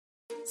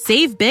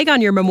Save big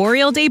on your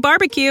Memorial Day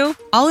barbecue,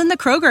 all in the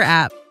Kroger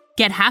app.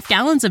 Get half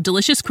gallons of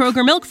delicious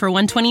Kroger milk for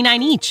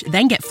 $1.29 each.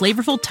 Then get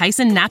flavorful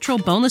Tyson natural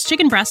boneless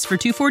chicken breasts for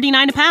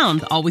 $2.49 a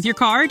pound, all with your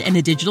card and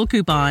a digital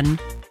coupon.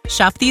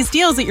 Shop these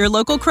deals at your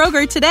local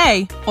Kroger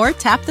today, or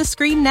tap the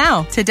screen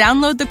now to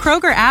download the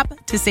Kroger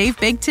app to save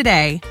big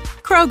today.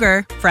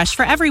 Kroger, fresh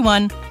for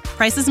everyone.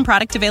 Prices and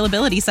product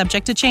availability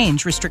subject to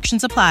change.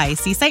 Restrictions apply.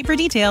 See site for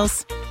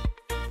details.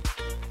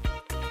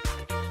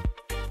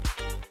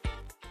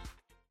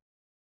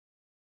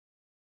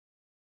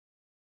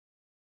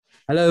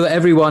 Hello,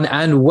 everyone,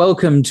 and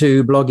welcome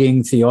to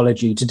Blogging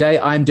Theology. Today,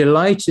 I'm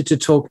delighted to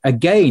talk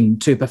again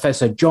to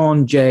Professor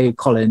John J.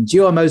 Collins.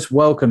 You are most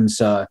welcome,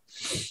 sir.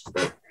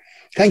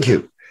 Thank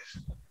you.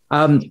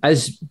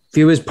 As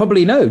viewers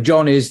probably know,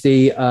 John is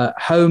the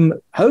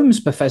Holmes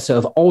Professor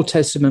of Old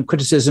Testament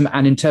Criticism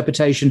and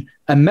Interpretation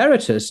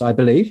Emeritus, I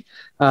believe,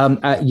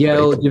 at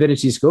Yale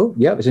Divinity School.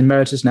 Yeah, it's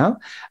emeritus now.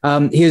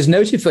 He is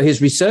noted for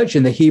his research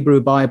in the Hebrew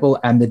Bible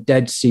and the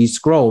Dead Sea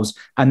Scrolls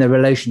and their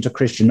relation to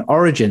Christian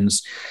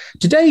origins.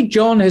 Today,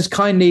 John has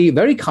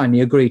very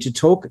kindly agreed to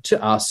talk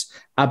to us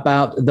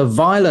about the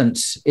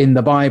violence in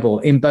the Bible,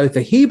 in both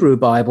the Hebrew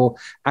Bible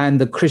and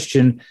the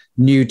Christian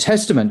New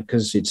Testament,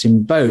 because it's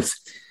in both.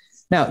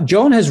 Now,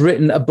 John has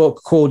written a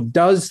book called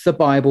Does the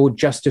Bible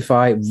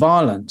Justify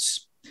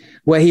Violence?,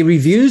 where he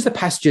reviews the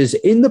passages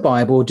in the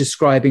Bible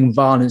describing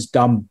violence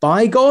done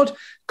by God,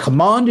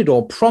 commanded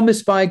or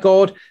promised by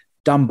God,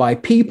 done by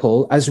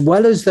people, as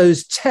well as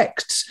those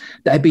texts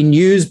that have been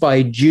used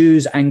by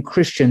Jews and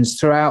Christians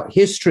throughout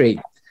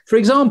history. For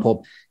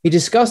example, he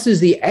discusses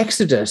the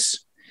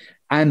Exodus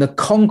and the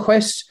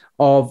conquest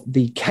of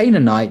the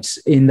Canaanites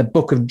in the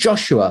book of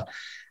Joshua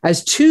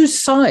as two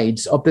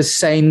sides of the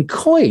same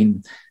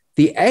coin.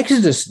 The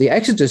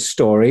Exodus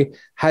story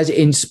has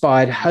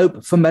inspired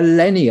hope for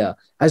millennia,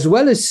 as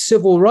well as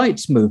civil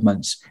rights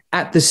movements.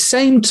 At the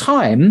same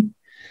time,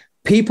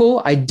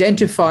 people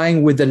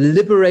identifying with the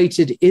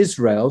liberated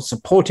Israel,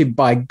 supported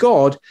by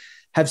God,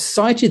 have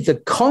cited the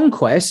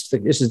conquest,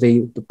 this is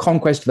the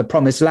conquest of the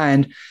promised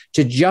land,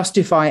 to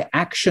justify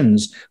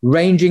actions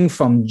ranging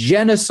from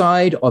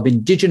genocide of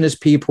indigenous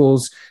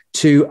peoples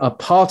to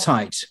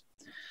apartheid.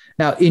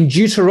 Now, in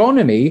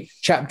Deuteronomy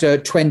chapter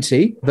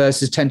 20,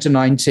 verses 10 to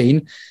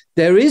 19,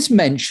 there is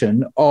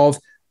mention of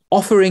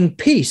offering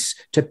peace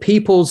to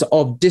peoples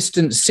of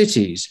distant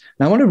cities.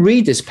 Now, I want to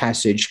read this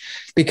passage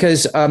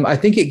because I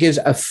think it gives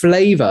a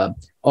flavor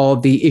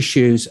of the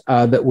issues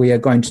that we are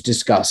going to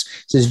discuss.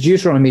 It says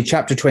Deuteronomy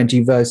chapter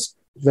 20,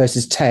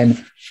 verses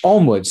 10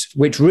 onwards,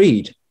 which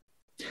read,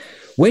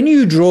 "When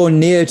you draw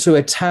near to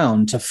a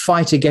town to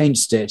fight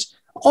against it,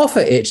 offer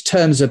it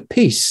terms of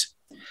peace.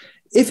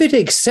 If it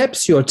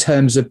accepts your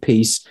terms of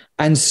peace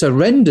and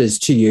surrenders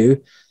to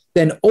you,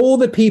 then all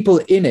the people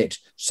in it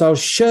shall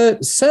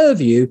serve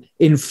you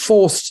in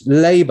forced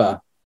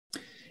labor.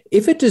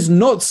 If it does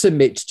not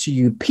submit to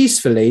you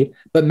peacefully,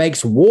 but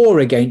makes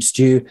war against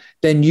you,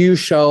 then you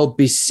shall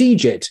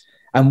besiege it.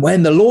 And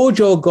when the Lord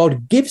your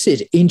God gives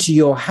it into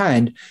your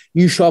hand,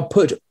 you shall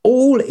put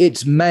all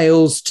its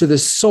males to the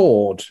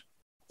sword.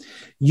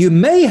 You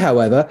may,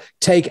 however,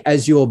 take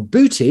as your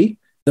booty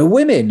the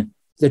women,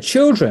 the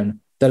children,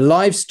 the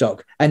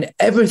livestock, and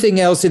everything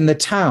else in the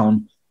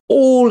town,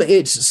 all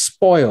its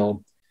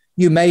spoil.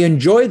 You may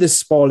enjoy the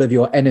spoil of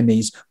your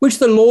enemies, which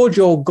the Lord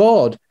your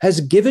God has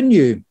given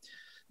you.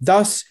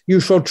 Thus you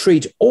shall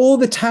treat all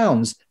the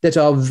towns that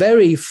are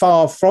very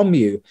far from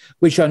you,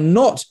 which are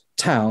not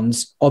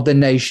towns of the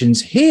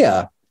nations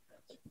here.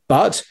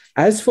 But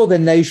as for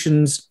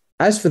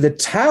the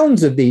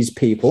towns of these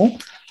people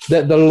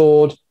that the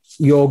Lord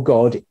your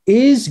God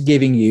is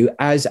giving you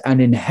as an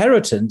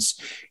inheritance,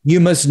 you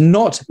must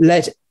not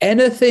let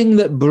anything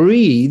that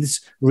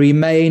breathes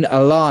remain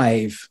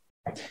alive.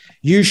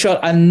 You shall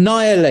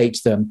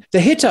annihilate them,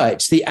 the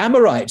Hittites, the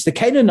Amorites, the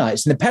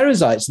Canaanites, and the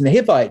Perizzites, and the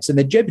Hivites, and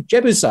the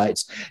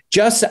Jebusites,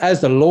 just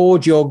as the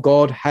Lord your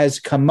God has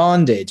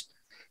commanded,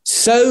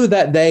 so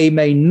that they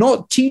may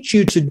not teach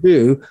you to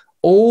do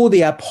all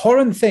the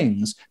abhorrent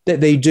things that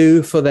they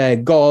do for their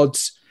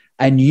gods,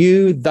 and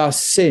you thus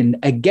sin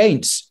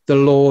against the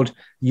Lord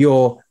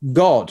your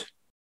God."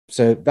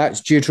 So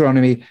that's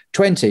Deuteronomy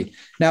 20.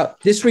 Now,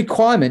 this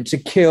requirement to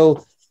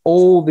kill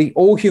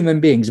all human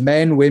beings,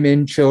 men,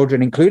 women,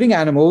 children, including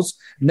animals,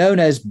 known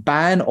as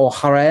ban or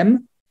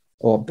harem,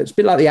 or it's a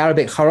bit like the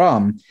Arabic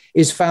haram,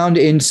 is found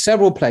in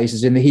several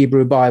places in the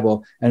Hebrew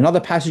Bible. Another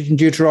passage in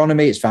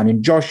Deuteronomy, it's found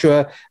in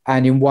Joshua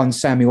and in 1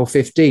 Samuel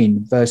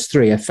 15, verse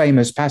 3, a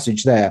famous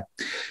passage there.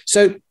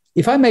 So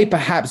if I may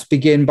perhaps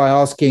begin by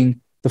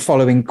asking the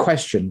following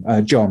question,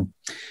 John.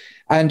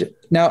 And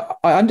now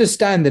I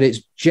understand that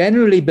it's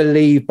generally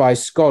believed by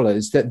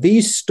scholars that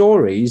these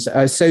stories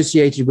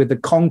associated with the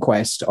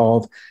conquest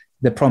of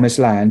the promised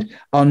land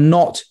are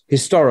not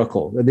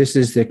historical. This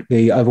is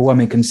the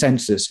overwhelming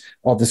consensus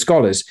of the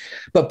scholars.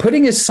 But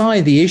putting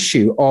aside the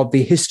issue of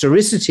the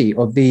historicity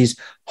of these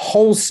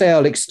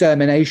wholesale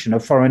extermination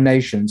of foreign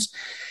nations,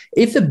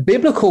 if the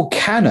biblical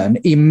canon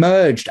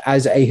emerged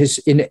as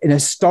in an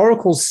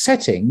historical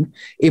setting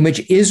in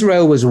which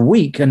Israel was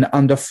weak and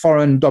under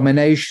foreign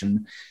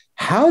domination,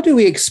 how do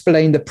we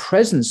explain the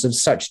presence of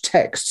such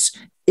texts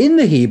in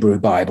the Hebrew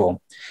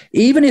Bible?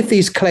 Even if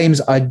these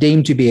claims are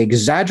deemed to be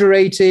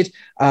exaggerated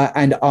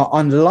and are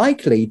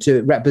unlikely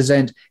to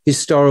represent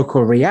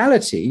historical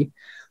reality,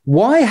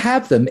 why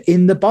have them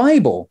in the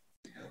Bible?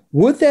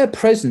 Would their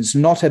presence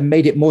not have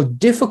made it more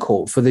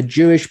difficult for the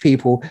Jewish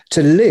people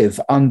to live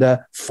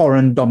under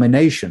foreign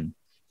domination?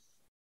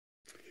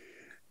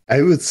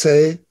 I would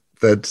say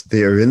that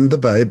they are in the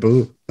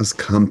Bible as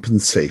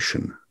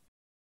compensation,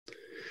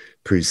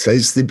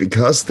 precisely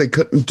because they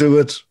couldn't do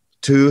it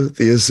to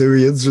the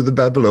Assyrians or the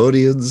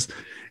Babylonians.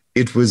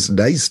 It was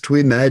nice to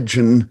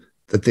imagine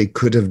that they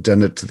could have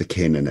done it to the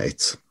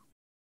Canaanites.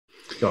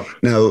 Sure.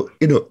 Now,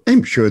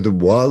 I'm sure there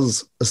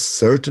was a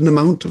certain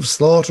amount of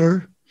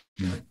slaughter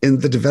in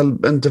the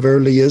development of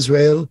early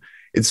Israel.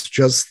 It's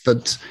just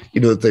that,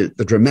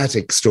 the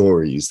dramatic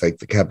stories like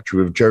the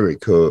capture of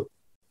Jericho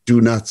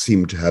do not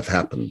seem to have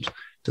happened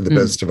to the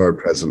best of our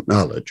present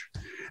knowledge.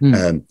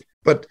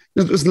 But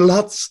there was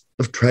lots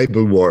of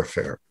tribal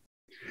warfare.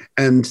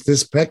 And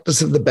this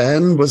practice of the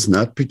ban was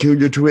not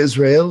peculiar to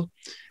Israel.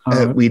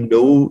 We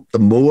know the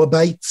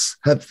Moabites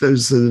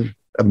there's a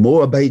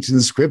Moabite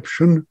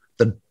inscription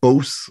that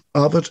boasts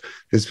of it.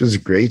 This was a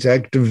great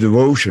act of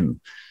devotion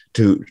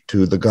to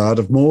the god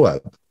of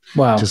Moab,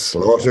 to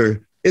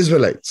slaughter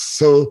Israelites.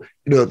 So,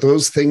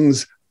 those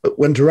things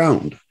went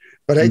around.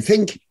 But I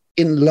think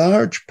in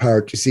large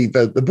part, you see,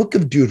 the book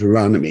of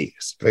Deuteronomy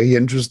is a very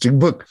interesting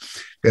book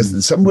because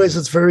in some ways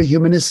it's very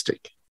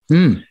humanistic.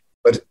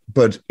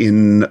 But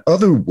in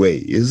other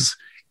ways,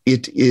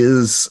 it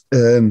is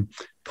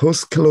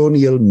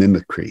post-colonial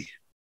mimicry.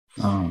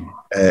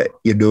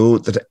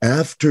 That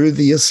after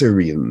the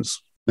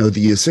Assyrians, now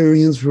the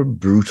Assyrians were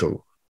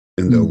brutal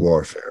in their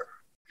warfare.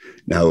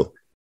 Now,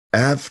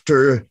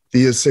 after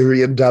the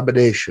Assyrian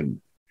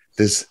domination,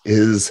 this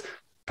is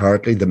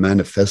partly the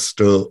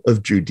manifesto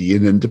of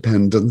Judean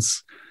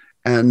independence.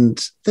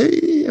 And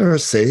they are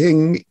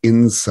saying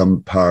in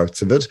some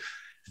parts of it,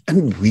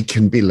 and we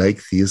can be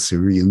like the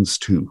Assyrians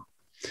too.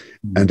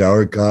 And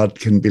our God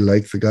can be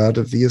like the God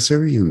of the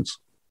Assyrians.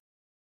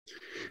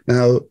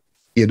 Now,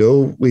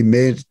 we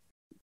may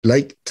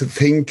like to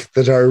think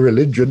that our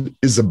religion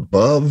is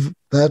above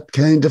that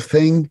kind of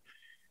thing,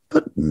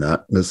 but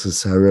not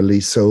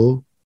necessarily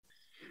so.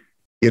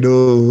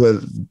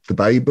 The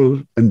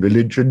Bible and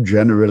religion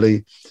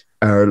generally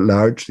are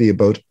largely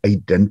about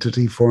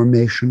identity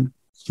formation.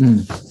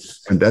 And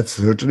that's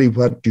certainly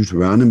what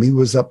Deuteronomy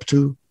was up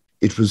to.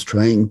 It was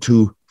trying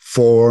to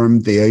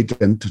form the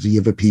identity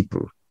of a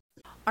people.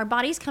 Our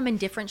bodies come in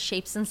different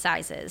shapes and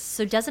sizes,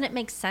 so doesn't it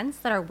make sense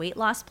that our weight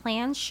loss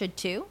plans should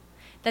too?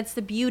 That's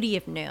the beauty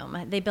of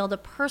Noom. They build a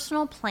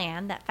personal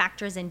plan that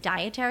factors in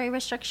dietary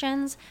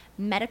restrictions,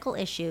 medical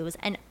issues,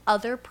 and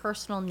other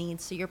personal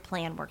needs so your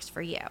plan works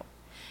for you.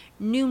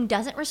 Noom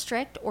doesn't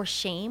restrict or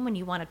shame when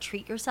you want to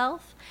treat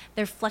yourself.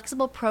 Their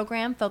flexible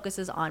program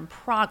focuses on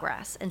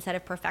progress instead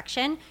of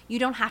perfection. You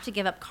don't have to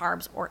give up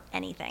carbs or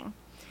anything.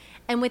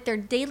 And with their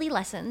daily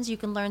lessons, you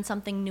can learn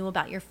something new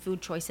about your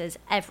food choices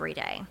every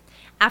day.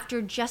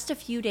 After just a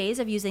few days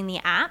of using the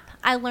app,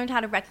 I learned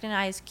how to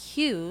recognize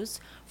cues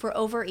for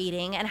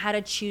overeating and how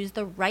to choose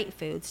the right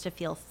foods to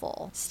feel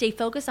full. Stay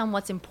focused on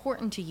what's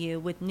important to you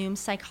with Noom's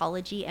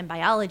psychology and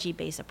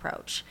biology-based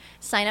approach.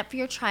 Sign up for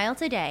your trial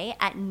today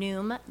at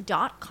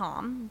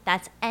Noom.com.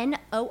 That's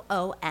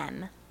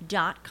Noom.com.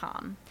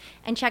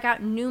 And check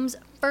out Noom's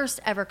first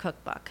ever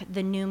cookbook,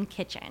 The Noom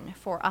Kitchen,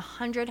 for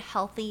 100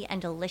 healthy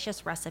and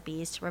delicious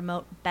recipes to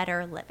promote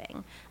better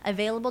living.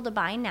 Available to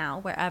buy now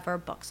wherever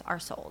books are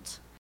sold.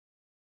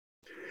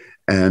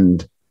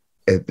 And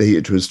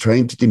it was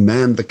trying to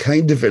demand the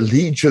kind of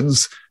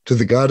allegiance to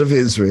the God of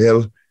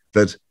Israel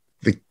that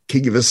the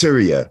king of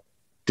Assyria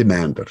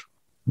demanded.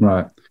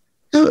 Right.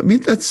 Now,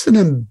 that's an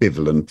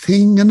ambivalent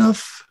thing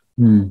enough.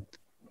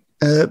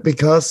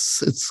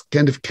 Because it's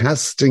kind of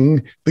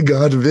casting the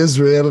God of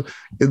Israel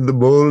in the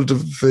mold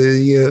of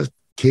the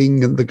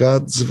king and the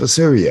gods of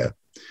Assyria.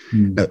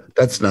 Now,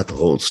 that's not the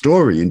whole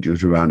story in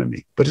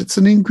Deuteronomy, but it's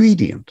an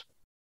ingredient.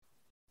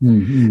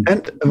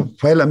 And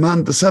while I'm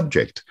on the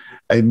subject,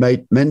 I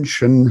might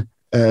mention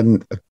a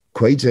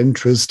quite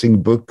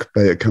interesting book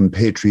by a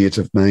compatriot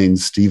of mine,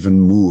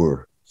 Stephen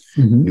Moore,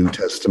 New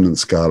Testament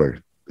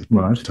scholar,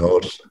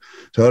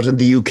 taught in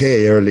the UK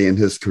early in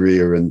his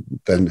career and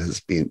then has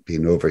been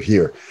over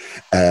here,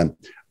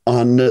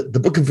 on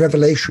the book of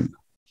Revelation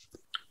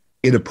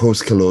in a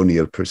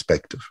post-colonial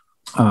perspective.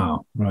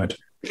 Oh, right.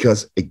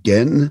 Because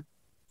again,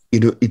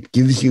 it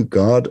gives you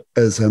God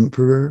as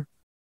emperor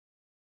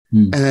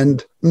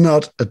and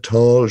not at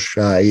all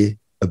shy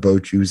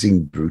about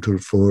using brutal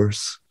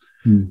force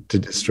to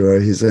destroy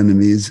his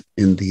enemies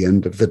in the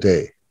end of the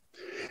day.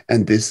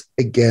 And this,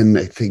 again,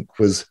 I think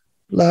was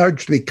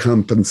largely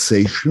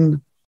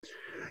compensation.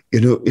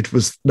 It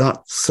was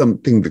not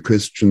something the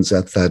Christians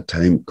at that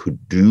time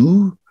could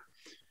do.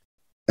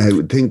 I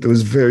would think there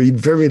was very,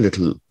 very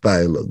little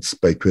violence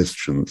by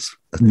Christians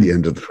at the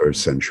end of the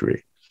first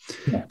century,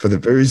 for the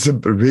very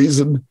simple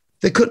reason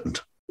they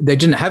couldn't. They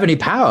didn't have any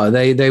power.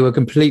 They were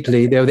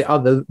completely, they were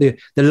the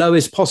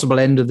lowest possible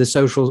end of the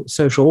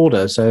social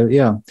order. So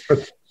yeah.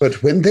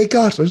 But when they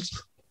got it,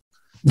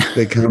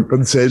 they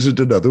compensated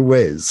in other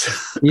ways.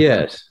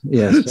 Yes.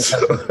 So,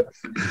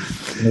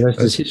 the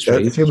rest is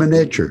history. That's human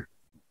nature.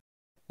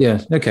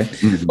 Yeah. Okay.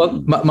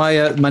 Well,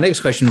 my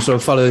next question sort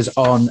of follows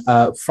on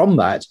from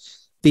that.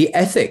 The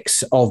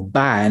ethics of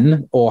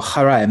ban or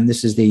haram.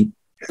 This is the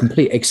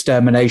complete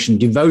extermination,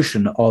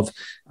 devotion of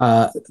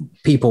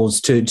peoples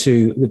to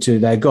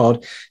their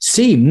God,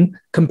 seem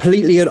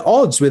completely at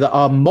odds with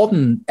our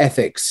modern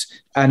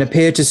ethics and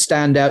appear to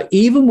stand out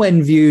even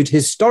when viewed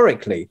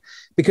historically.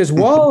 Because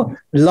while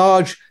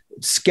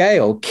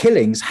large-scale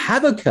killings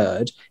have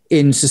occurred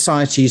in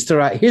societies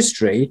throughout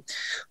history,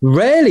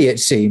 rarely, it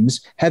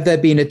seems, have there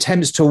been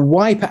attempts to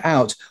wipe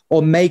out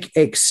or make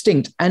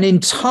extinct an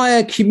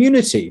entire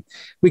community.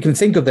 We can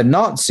think of the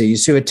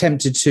Nazis who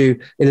attempted to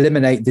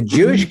eliminate the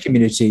Jewish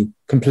community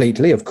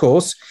completely, of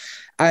course,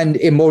 and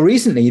more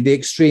recently, the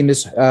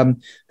extremist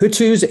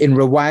Hutus in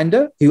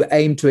Rwanda who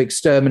aimed to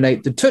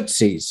exterminate the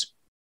Tutsis.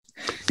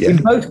 Yeah.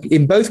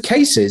 In both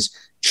cases,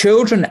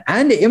 children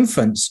and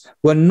infants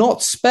were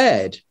not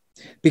spared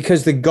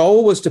because the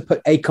goal was to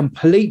put a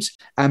complete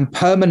and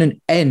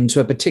permanent end to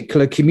a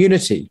particular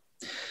community.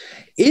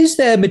 Is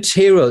there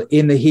material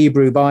in the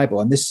Hebrew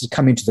Bible, and this is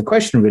coming to the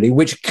question really,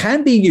 which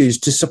can be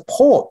used to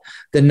support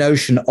the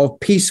notion of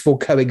peaceful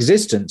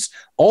coexistence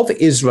of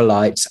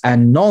Israelites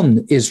and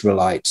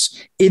non-Israelites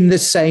in the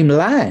same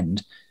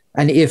land?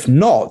 And if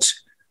not,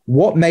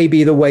 what may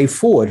be the way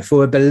forward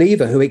for a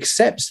believer who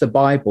accepts the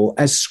Bible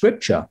as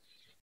scripture?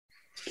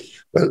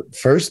 Well,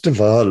 first of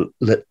all,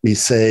 let me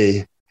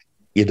say,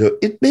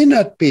 it may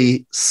not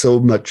be so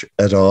much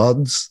at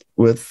odds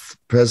with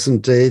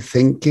present day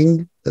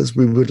thinking as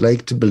we would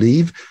like to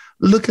believe.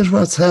 Look at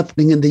what's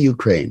happening in the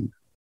Ukraine.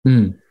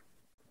 And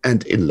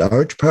in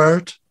large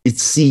part, it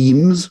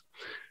seems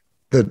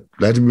that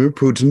Vladimir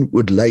Putin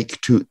would like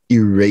to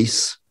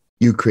erase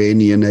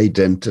Ukrainian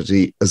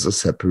identity as a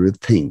separate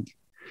thing.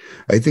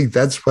 I think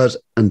that's what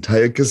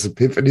Antiochus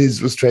Epiphanes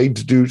was trying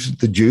to do to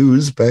the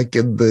Jews back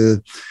in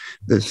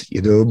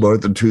more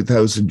than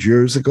 2,000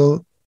 years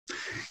ago.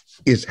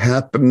 It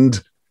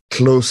happened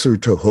closer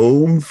to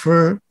home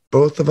for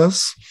both of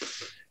us,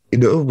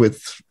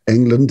 with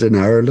England and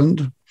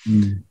Ireland.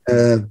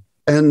 That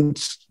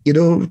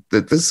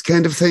this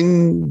kind of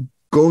thing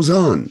goes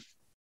on.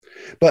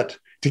 But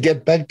to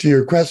get back to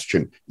your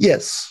question,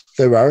 yes,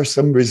 there are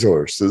some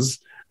resources.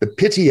 The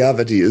pity of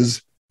it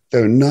is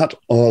they're not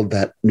all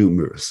that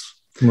numerous.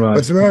 Right.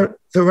 But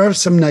there are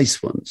some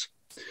nice ones.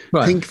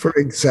 Right. Think, for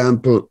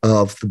example,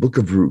 of the Book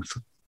of Ruth.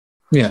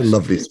 Yes. It's a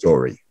lovely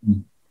story.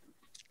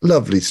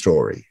 Lovely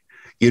story.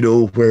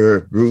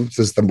 Where Ruth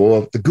is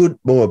the good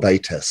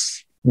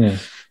Moabitess. Yeah.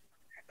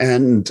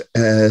 And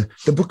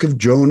the Book of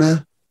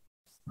Jonah,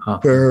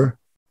 where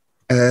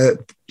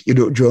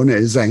Jonah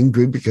is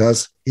angry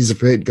because he's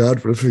afraid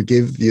God will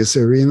forgive the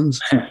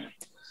Assyrians.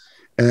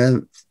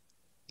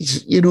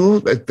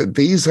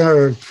 These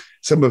are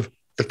some of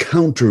the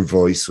counter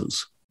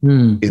voices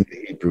in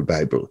the Hebrew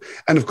Bible.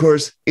 And of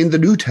course, in the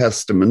New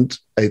Testament,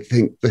 I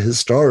think the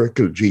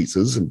historical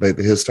Jesus, and by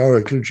the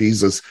historical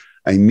Jesus,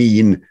 I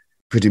mean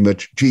pretty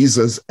much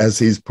Jesus as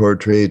he's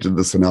portrayed in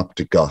the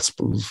Synoptic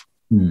Gospels,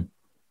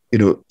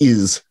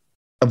 is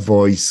a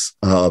voice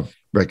of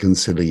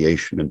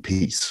reconciliation and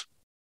peace.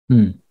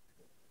 Well,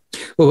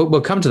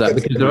 we'll come to that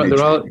because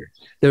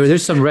there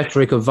is some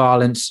rhetoric of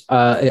violence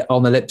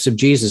on the lips of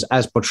Jesus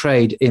as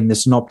portrayed in the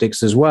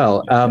Synoptics as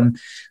well.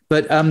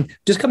 But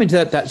just coming to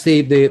that, that's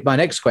my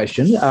next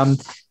question.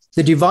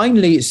 The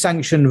divinely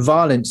sanctioned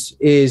violence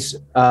is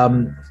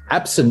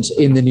absent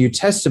in the New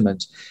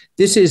Testament.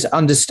 This is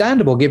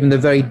understandable given the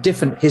very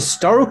different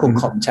historical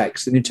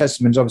context the New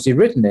Testament is obviously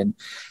written in.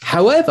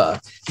 However,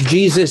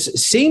 Jesus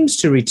seems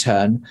to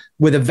return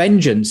with a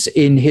vengeance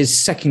in his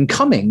second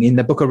coming in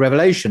the book of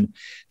Revelation.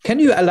 Can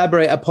you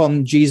elaborate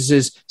upon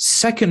Jesus'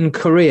 second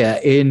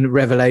career in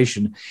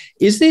Revelation?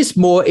 Is this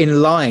more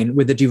in line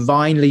with the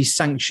divinely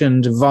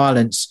sanctioned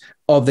violence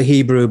of the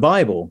Hebrew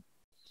Bible?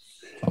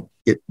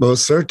 It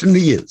most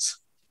certainly is.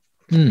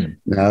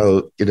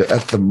 Now,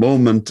 at the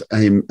moment,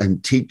 I'm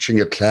teaching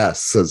a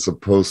class as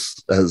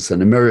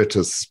an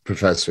emeritus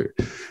professor,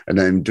 and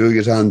I'm doing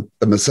it on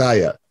the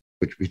Messiah,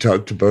 which we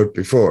talked about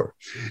before.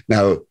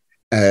 Now,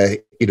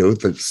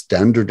 the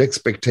standard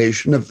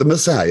expectation of the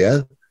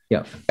Messiah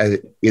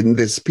in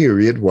this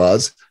period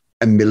was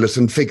a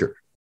militant figure.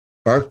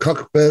 Bar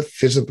Kokhba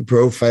fitted the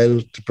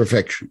profile to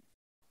perfection.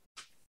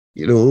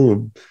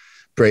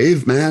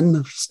 Brave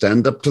man,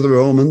 stand up to the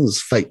Romans,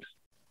 fight.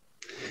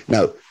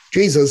 Now,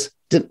 Jesus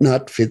did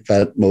not fit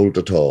that mold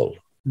at all.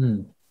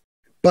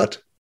 But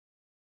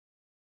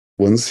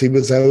once he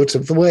was out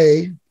of the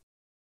way,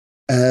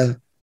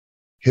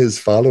 his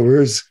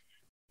followers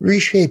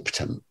reshaped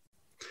him.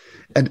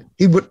 And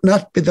he would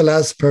not be the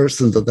last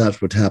person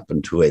that would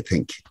happen to, I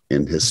think,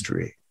 in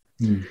history.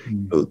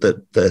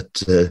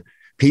 That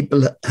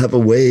people have a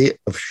way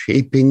of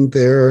shaping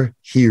their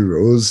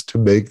heroes to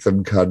make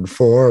them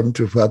conform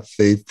to what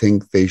they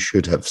think they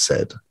should have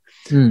said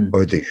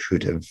or they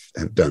should have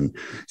done.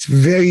 It's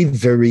very,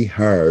 very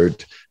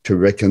hard to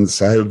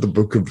reconcile the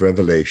book of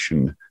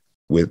Revelation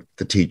with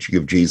the teaching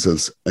of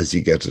Jesus as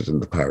you get it in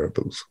the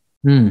parables.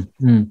 Now,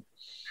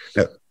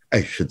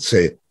 I should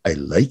say, I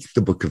like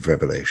the book of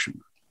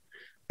Revelation.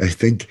 I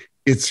think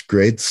it's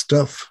great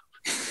stuff.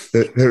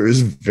 There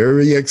is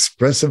very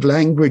expressive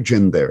language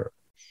in there.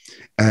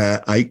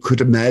 I could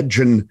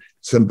imagine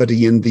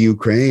somebody in the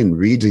Ukraine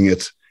reading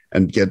it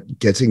and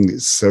getting a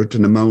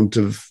certain amount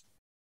of,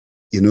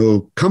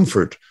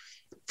 comfort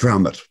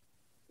from it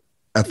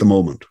at the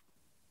moment.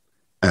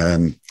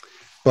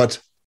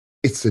 But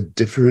it's a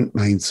different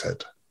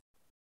mindset.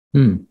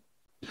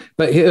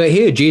 But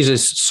here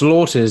Jesus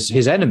slaughters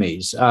his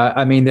enemies.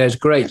 There's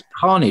great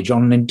carnage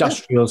on an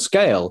industrial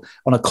scale,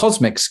 on a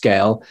cosmic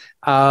scale,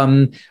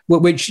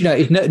 which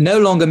is no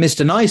longer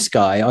Mr. Nice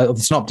Guy of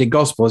the Synoptic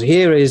Gospels.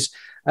 Here is,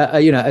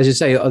 as you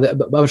say,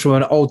 much from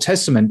an Old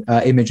Testament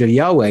image of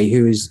Yahweh,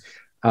 who is,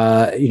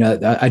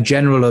 a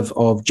general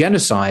of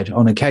genocide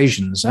on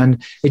occasions,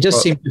 and it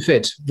does seem to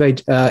fit very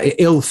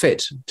ill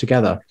fit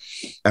together.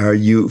 Are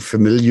you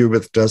familiar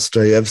with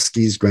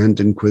Dostoevsky's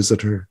Grand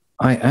Inquisitor?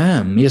 I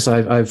am. Yes,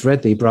 I've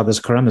read the Brothers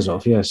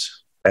Karamazov,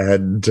 yes.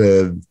 And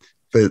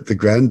the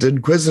Grand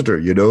Inquisitor,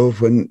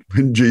 when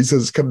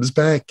Jesus comes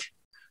back,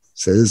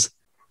 says,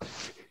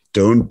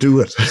 don't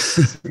do it.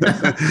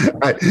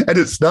 And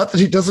it's not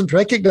that he doesn't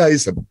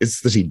recognize him,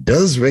 it's that he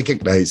does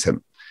recognize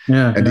him.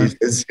 Yeah, and he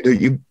says,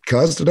 you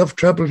caused enough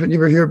trouble when you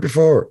were here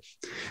before.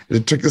 And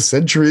it took us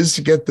centuries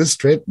to get this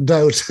straightened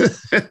out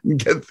and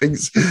get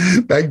things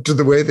back to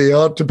the way they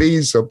ought to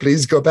be. So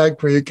please go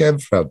back where you came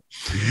from.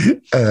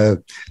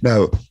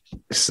 Now,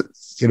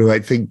 I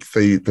think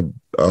the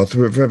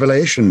author of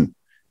Revelation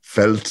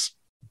felt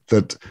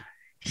that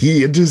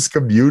he and his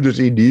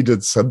community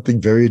needed something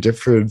very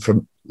different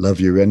from love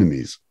your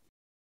enemies.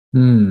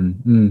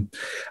 Coming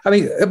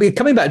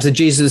back to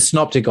Jesus'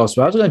 Synoptic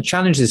Gospel, I was going to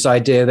challenge this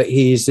idea that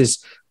he's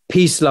this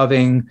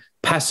peace-loving,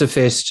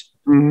 pacifist,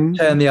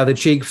 turn the other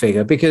cheek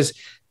figure, because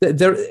for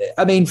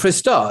a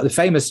start,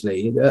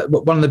 famously,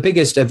 one of the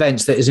biggest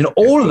events that is in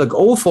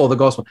all four of the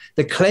Gospel,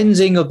 the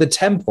cleansing of the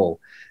temple,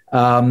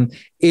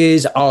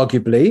 is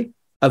arguably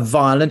a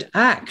violent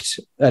act,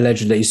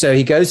 allegedly. So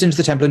he goes into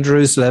the temple in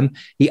Jerusalem,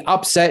 he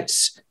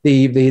upsets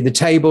the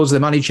tables, the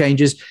money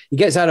changers, he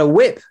gets out a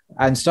whip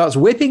and starts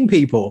whipping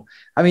people.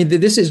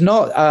 This is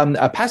not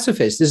a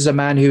pacifist. This is a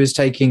man who is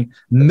taking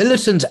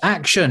militant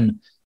action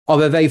of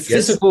a very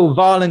physical,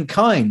 violent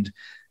kind.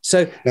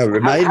 So now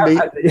remind me,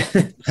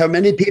 how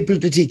many people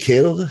did he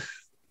kill?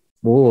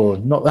 Oh,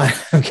 not that.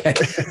 Okay.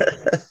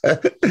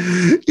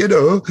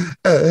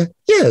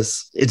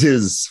 Yes, it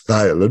is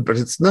violent, but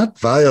it's not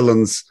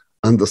violence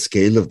on the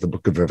scale of the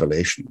book of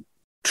Revelation.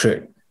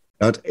 True.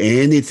 Not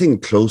anything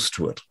close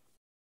to it.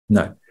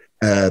 No.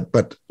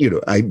 But,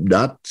 I'm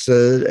not,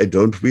 I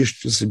don't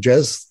wish to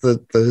suggest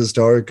that the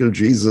historical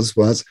Jesus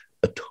was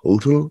a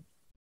total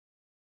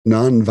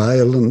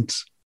non-violent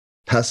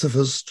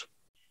pacifist,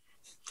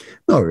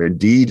 nor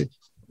indeed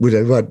would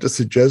I want to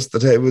suggest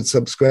that I would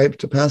subscribe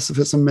to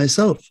pacifism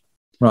myself.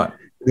 Right.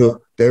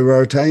 There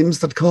are times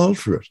that call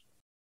for it.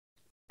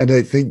 And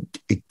I think,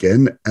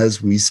 again,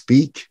 as we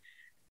speak,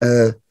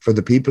 for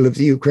the people of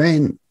the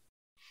Ukraine,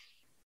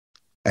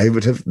 I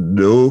would have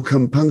no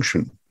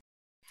compunction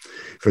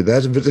for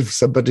that. If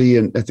somebody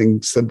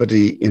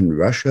in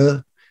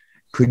Russia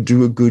could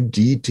do a good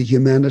deed to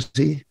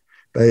humanity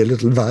by a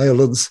little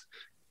violence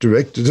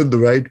directed in the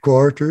right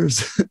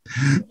quarters.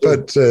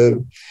 But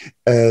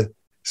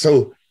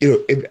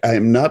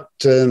I'm not,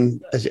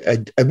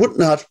 I would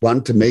not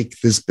want to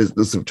make this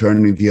business of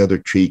turning the other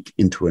cheek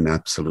into an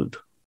absolute.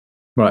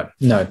 Right.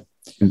 No.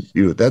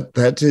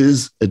 That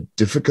is a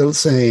difficult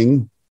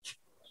saying.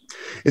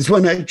 It's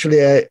one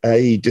actually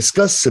I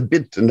discuss a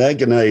bit and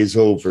agonize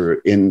over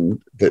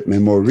in my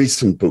more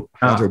recent book,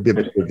 What Are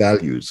Biblical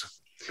Values?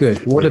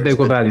 Good. What are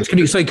biblical values? Could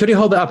you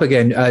hold that up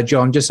again,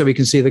 John, just so we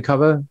can see the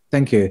cover?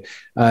 Thank you.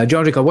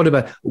 John Rickard, what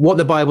about what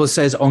the Bible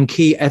says on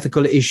key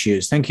ethical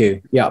issues? Thank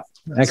you. Yeah,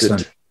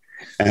 excellent.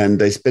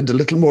 And I spent a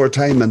little more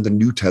time on the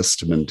New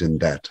Testament in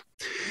that.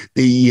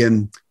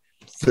 The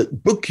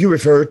book you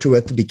referred to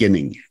at the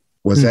beginning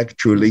was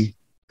actually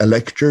a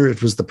lecture.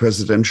 It was the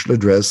presidential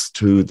address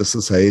to the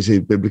Society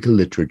of Biblical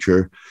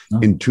Literature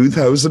in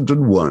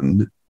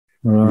 2001,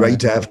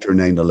 right after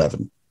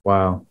 9/11.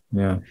 Wow.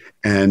 Yeah.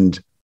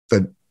 And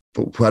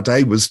what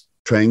I was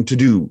trying to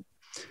do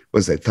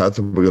was I thought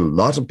there were a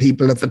lot of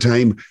people at the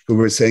time who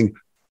were saying,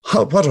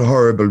 what a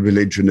horrible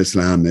religion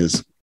Islam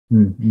is.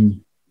 Mm-hmm.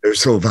 They're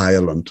so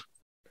violent.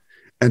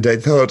 And I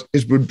thought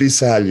it would be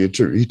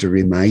salutary to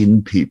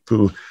remind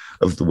people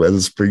of the well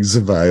springs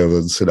of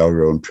violence in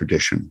our own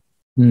tradition.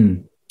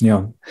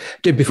 Yeah.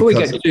 Before we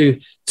get to...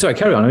 Sorry,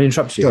 carry on. I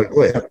interrupted you. Sorry,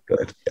 go ahead.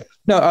 Yeah.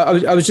 No,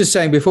 I was just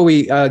saying, before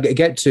we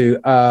get to...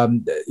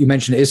 you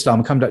mentioned Islam.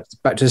 I'll come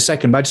back to a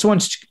second, but I just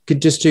wanted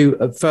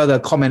to further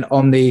comment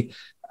on the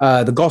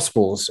the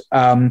Gospels.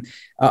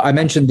 I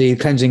mentioned the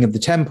cleansing of the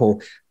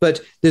temple, but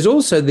there's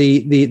also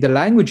the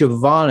language of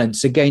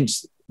violence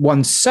against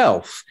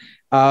oneself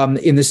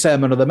in the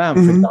Sermon on the Mount,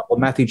 for example,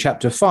 Matthew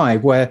chapter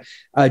 5, where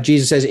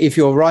Jesus says, if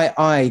your right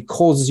eye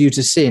causes you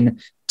to sin,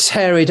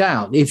 tear it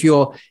out. If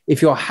your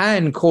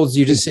hand causes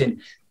you to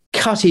sin,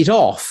 cut it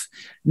off.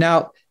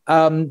 Now,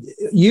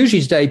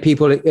 usually today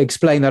people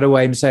explain that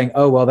away and saying,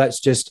 oh, well, that's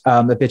just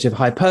a bit of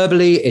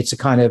hyperbole. It's a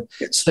kind of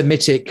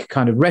Semitic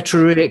kind of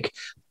rhetoric.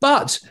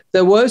 But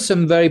there were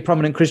some very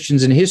prominent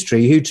Christians in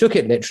history who took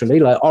it literally,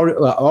 like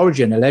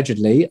Origen,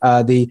 allegedly,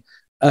 the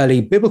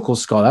early biblical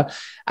scholar.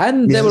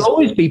 And there will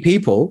always be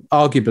people,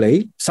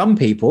 arguably, some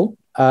people,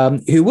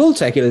 who will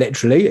take it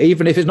literally,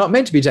 even if it's not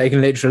meant to be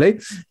taken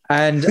literally,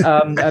 and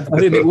for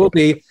whom it will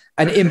be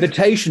an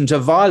invitation to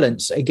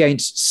violence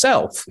against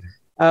self.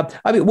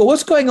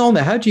 What's going on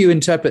there? How do you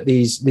interpret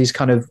these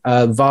kind of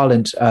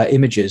violent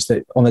images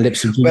that on the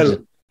lips of Jesus?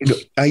 Well,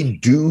 I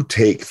do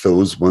take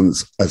those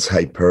ones as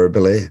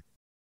hyperbole.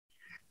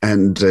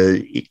 And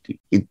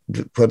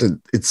what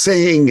it's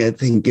saying, I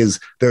think, is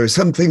there are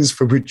some things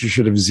for which you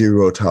should have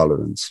zero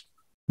tolerance.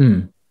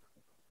 And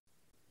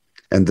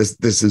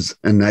this is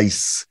a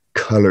nice,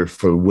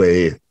 colorful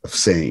way of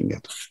saying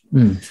it.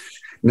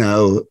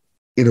 Now,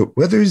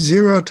 whether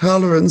zero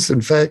tolerance,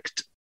 in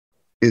fact,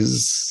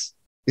 is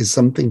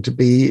something to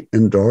be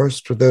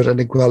endorsed without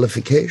any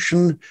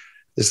qualification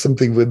is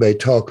something we may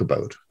talk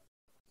about.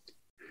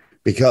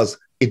 Because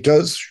it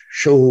does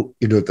show,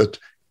 that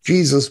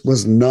Jesus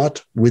was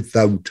not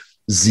without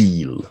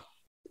zeal.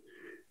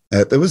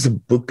 There was a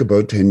book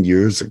about 10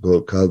 years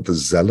ago called The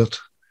Zealot.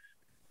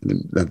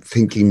 I'm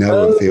thinking now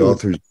of the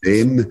author's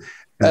name,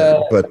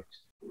 but...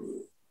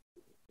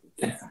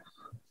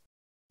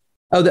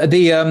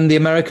 the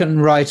American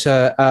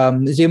writer,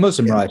 is he a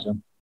Muslim writer?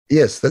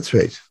 Yes, that's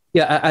right.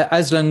 Yeah,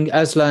 Aslan,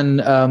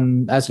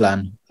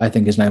 I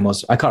think his name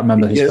was. I can't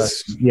remember his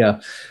first name.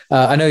 Yeah,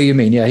 I know who you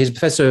mean. Yeah, he's a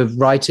professor of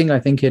writing, I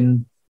think,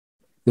 in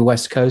the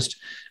West Coast.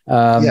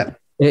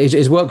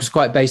 His work was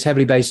quite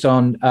heavily based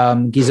on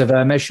Giza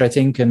Vermesh, I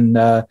think, and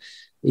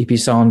E.P.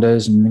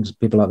 Sanders and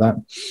people like that.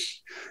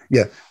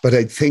 Yeah, but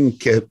I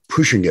think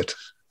pushing it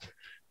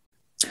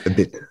a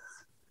bit.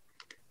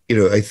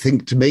 I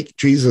think to make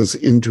Jesus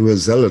into a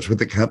zealot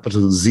with a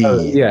capital Z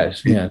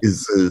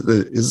is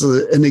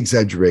an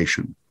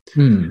exaggeration.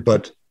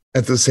 But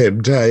at the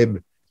same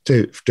time,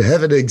 to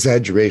have an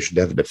exaggeration,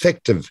 to have an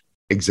effective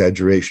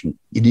exaggeration,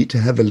 you need to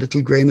have a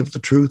little grain of the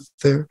truth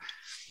there.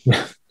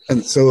 Yeah.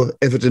 And so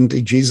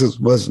evidently Jesus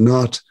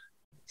wasn't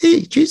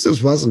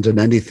an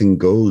anything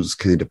goes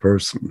kind of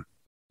person.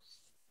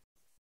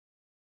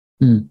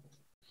 And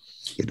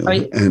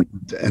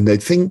I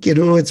think,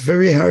 it's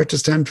very hard to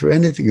stand for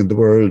anything in the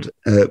world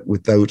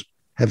without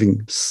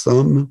having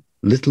some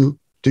little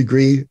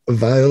degree of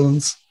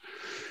violence.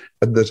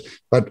 And that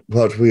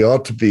what we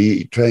ought to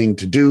be trying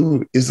to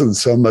do isn't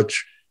so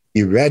much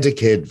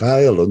eradicate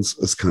violence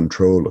as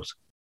control it.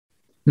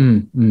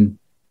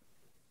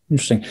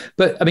 Interesting.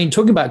 But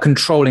talking about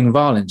controlling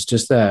violence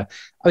just there,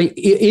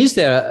 is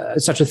there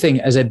such a thing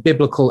as a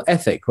biblical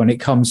ethic when it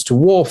comes to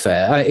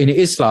warfare? In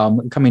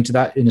Islam, coming to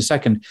that in a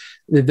second,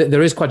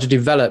 there is quite a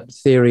developed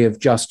theory of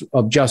just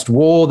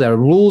war. There are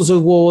rules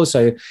of war.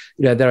 So,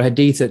 there are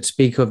hadith that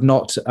speak of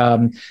not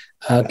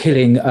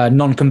killing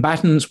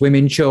non-combatants,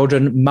 women,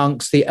 children,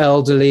 monks, the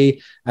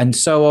elderly, and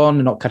so on,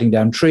 and not cutting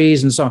down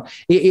trees and so on.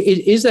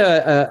 Is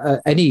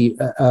there any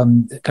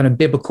kind of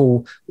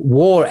biblical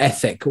war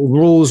ethic,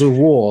 rules of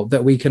war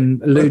that we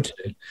can allude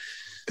to?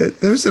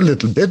 There's a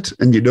little bit,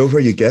 and you know where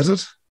you get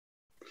it?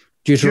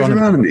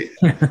 Deuteronomy.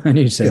 I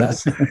knew you'd say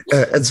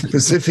that. And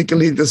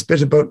specifically this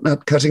bit about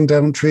not cutting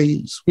down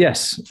trees.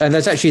 Yes, and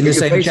that's actually in the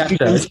same chapter.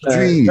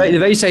 The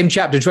very same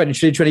chapter,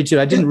 22.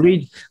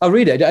 I'll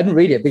read it. I didn't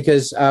read it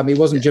because it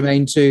wasn't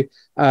germane to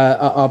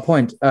our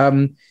point.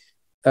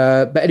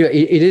 But anyway,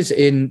 it is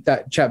in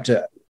that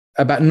chapter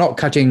about not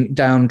cutting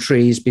down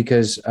trees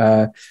because...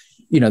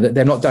 that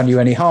they're not done you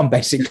any harm,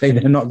 basically.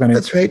 They're not going to...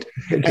 That's right.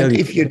 And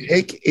if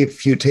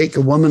you take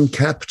a woman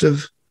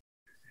captive,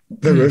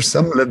 there are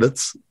some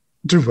limits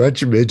to what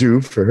you may do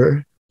for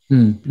her.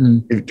 If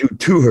you do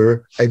to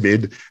her,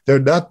 they're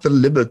not the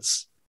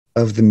limits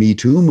of the Me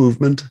Too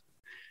movement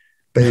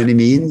by any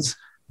means,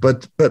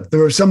 but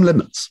there are some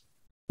limits.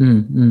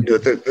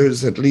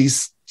 There's at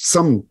least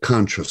some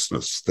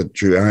consciousness that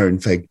you are,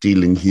 in fact,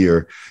 dealing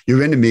here.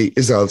 Your enemy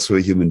is also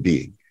a human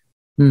being.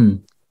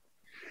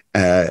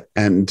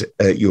 And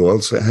you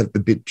also have the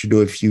bit,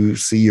 if you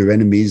see your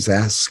enemy's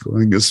ass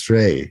going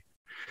astray,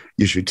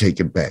 you should take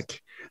it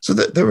back. So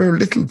there are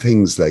little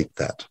things like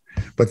that,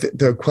 but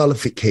there are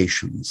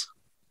qualifications.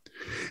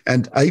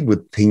 And I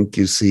would think,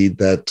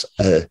 that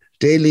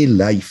daily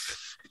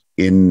life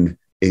in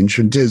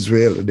ancient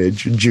Israel and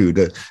ancient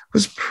Judah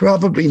was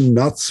probably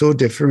not so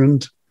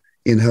different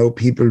in how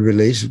people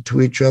related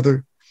to each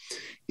other.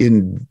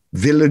 In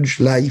village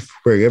life,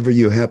 wherever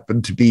you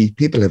happen to be,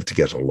 people have to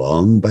get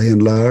along by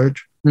and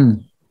large.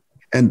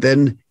 And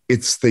then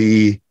it's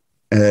the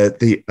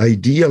the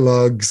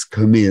ideologues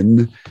come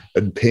in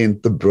and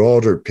paint the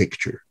broader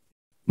picture.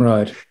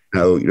 Right.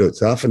 Now,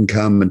 it's often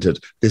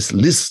commented, this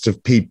list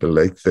of people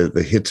like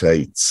the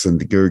Hittites and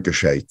the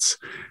Girgashites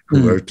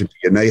who are to be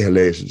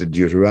annihilated in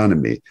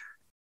Deuteronomy,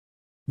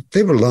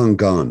 they were long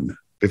gone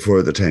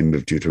before the time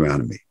of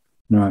Deuteronomy.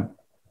 Right.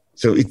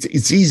 So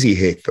it's easy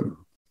to hate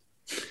them.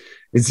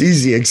 It's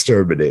easy to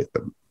exterminate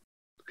them.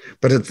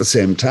 But at the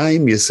same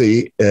time, you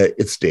see,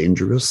 it's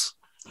dangerous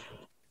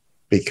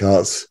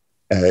because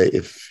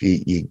if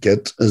you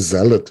get a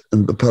zealot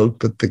in the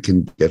pulpit that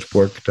can get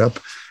worked up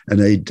and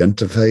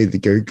identify the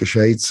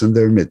Girgashites in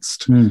their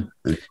midst and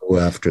go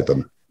after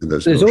them.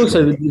 There's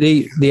also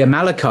the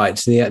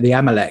Amalekites, the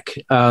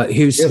Amalek,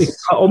 who's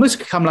almost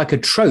become like a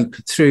trope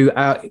through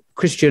our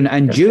Christian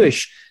and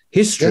Jewish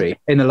history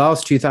in the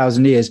last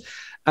 2,000 years.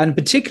 And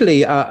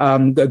particularly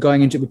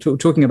going into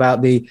talking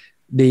about the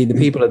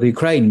people of the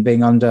Ukraine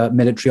being under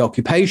military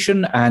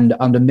occupation and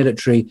under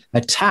military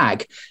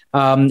attack.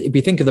 If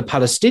you think of the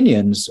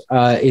Palestinians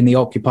in the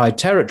occupied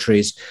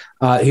territories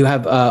who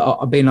have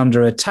been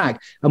under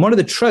attack, and one of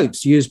the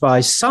tropes used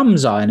by some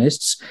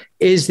Zionists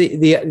is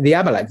the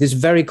Amalek, this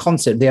very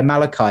concept, the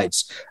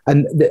Amalekites,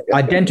 and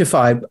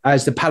identified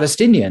as the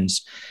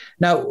Palestinians.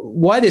 Now,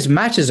 why this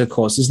matters, of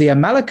course, is the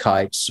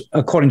Amalekites,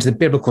 according to the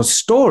biblical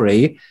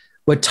story,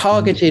 were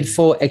targeted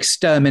for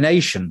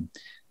extermination.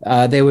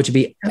 They were to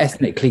be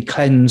ethnically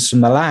cleansed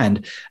from the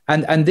land.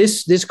 And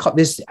this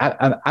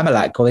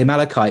Amalek, or the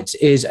Amalekites,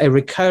 is a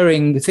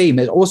recurring theme.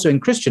 It's also in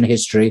Christian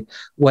history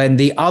when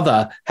the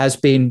other has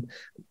been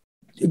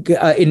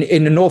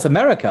in North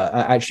America,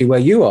 actually, where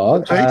you are,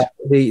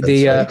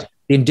 the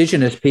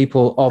indigenous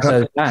people of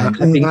those lands.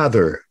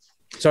 Rather,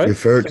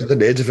 refer to the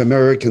Native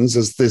Americans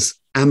as this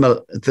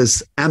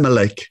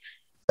Amalek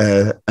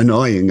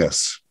annoying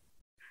us.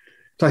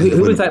 So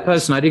who was that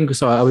person? I didn't.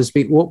 Sorry, I was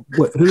speaking.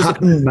 Who's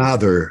Cotton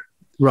Mather?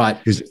 Right,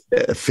 who's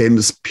a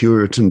famous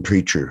Puritan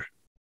preacher.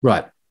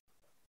 Right.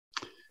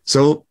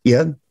 So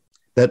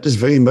that is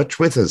very much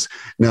with us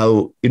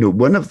now.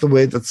 One of the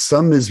ways that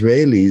some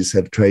Israelis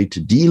have tried to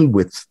deal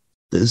with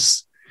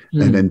this,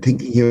 and I'm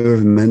thinking here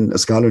of a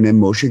scholar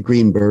named Moshe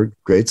Greenberg,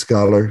 great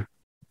scholar,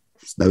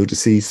 he's now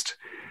deceased,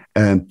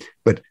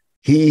 but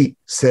he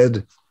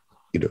said,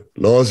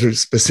 laws are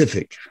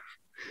specific.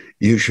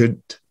 You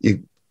should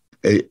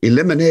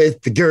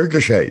eliminate the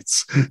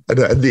Girgashites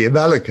and the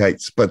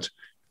Amalekites, but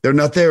they're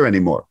not there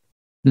anymore.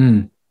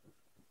 You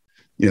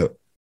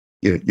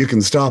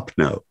can stop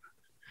now.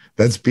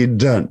 That's been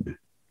done.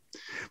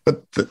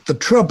 But the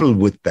trouble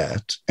with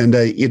that, and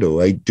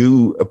I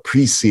do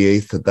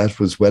appreciate that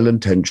was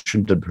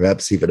well-intentioned and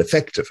perhaps even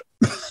effective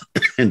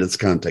in its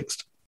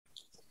context.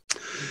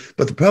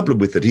 But the problem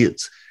with it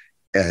is,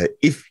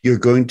 if you're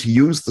going to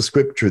use the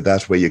scripture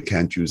that way, you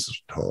can't use it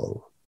at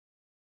all.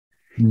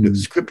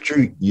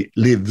 Scripture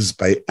lives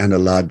by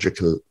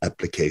analogical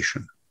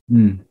application.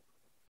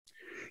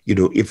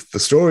 If the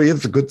story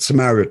of the Good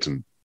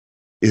Samaritan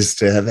is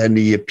to have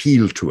any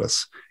appeal to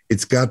us,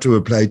 it's got to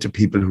apply to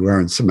people who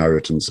aren't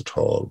Samaritans at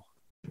all.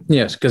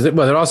 Yes, because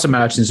there are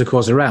Samaritans, of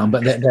course, around,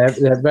 but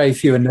they're very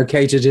few and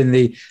located in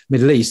the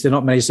Middle East. There are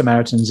not many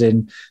Samaritans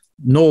in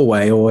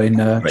Norway or in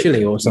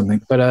Chile or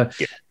something. But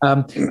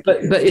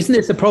isn't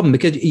this the problem?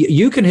 Because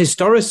you can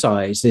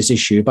historicize this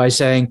issue by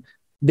saying,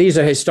 these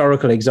are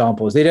historical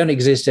examples. They don't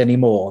exist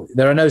anymore.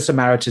 There are no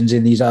Samaritans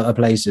in these other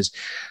places.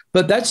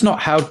 But that's not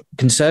how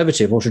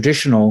conservative or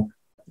traditional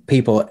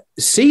people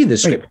see the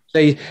script.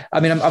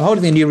 I'm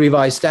holding the New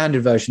Revised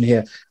Standard Version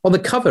here. On the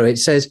cover, it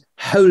says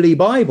Holy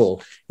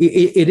Bible.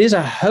 It is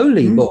a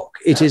holy book.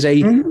 It is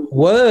a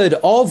word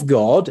of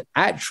God,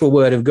 actual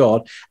word of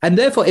God, and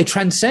therefore it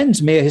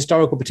transcends mere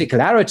historical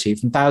particularity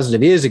from thousands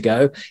of years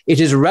ago. It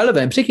is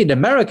relevant, particularly in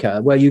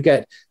America, where you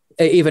get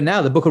even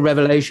now, the book of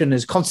Revelation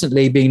is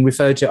constantly being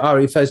referred to, it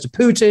refers to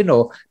Putin,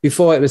 or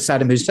before it was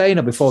Saddam Hussein,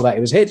 or before that it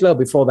was Hitler,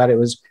 before that it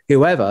was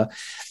whoever.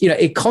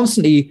 It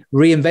constantly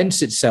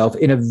reinvents itself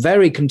in a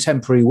very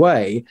contemporary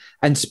way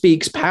and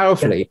speaks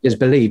powerfully, is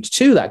believed,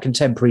 to that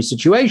contemporary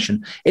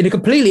situation in a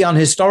completely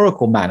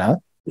unhistorical manner.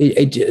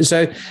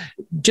 So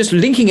just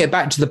linking it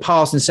back to the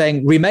past and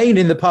saying, remain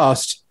in the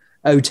past,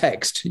 O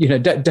text,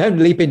 don't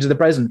leap into the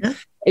present.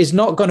 Is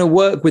not going to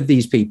work with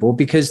these people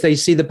because they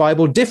see the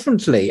Bible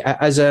differently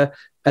as a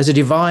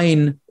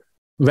divine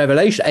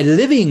revelation, a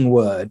living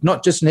word,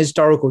 not just an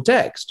historical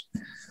text.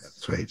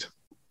 That's right.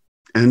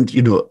 And,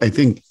 I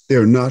think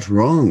they're not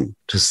wrong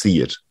to see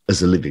it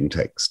as a living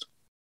text.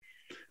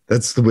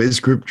 That's the way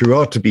scripture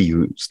ought to be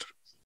used.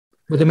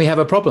 Well, then we have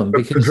a problem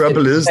because the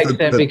trouble is that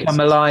they become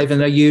alive and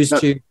they're used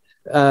to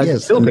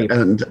kill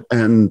people.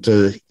 And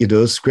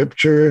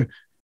scripture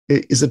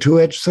is a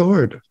two-edged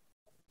sword.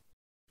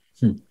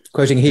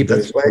 Quoting Hebrew.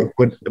 That's why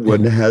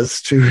one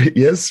has to,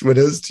 one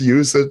has to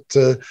use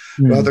it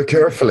rather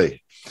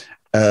carefully.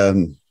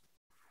 I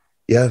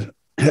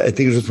think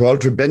it was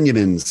Walter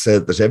Benjamin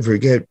said that every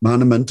great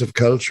monument of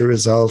culture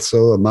is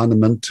also a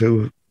monument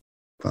to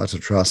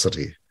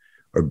atrocity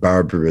or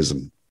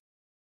barbarism.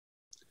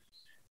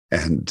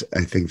 And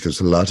I think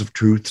there's a lot of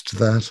truth to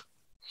that.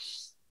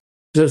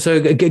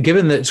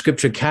 Given that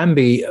Scripture can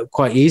be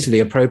quite easily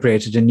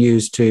appropriated and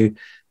used to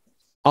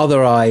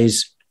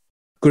otherize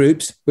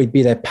groups,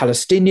 be they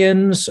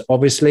Palestinians,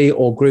 obviously,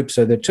 or groups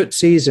of the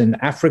Tutsis in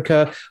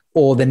Africa,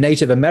 or the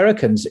Native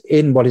Americans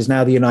in what is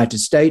now the United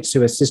States,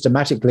 who are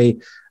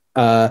systematically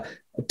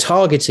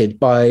targeted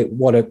by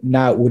what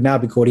would now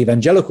be called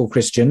evangelical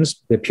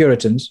Christians, the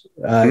Puritans,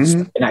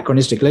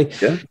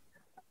 anachronistically.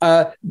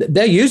 Yeah.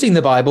 They're using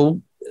the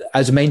Bible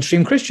as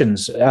mainstream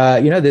Christians.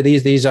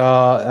 These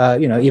are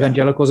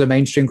evangelicals are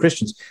mainstream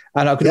Christians.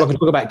 And I could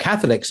talk about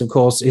Catholics, of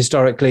course,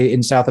 historically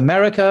in South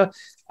America.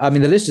 I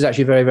mean, the list is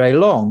actually very, very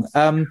long.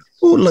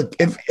 Look,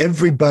 if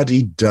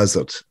everybody does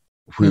it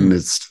when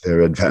it's to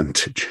their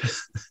advantage.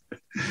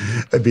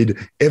 I mean,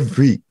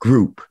 every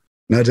group,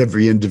 not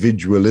every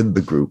individual in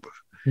the group,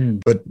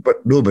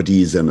 but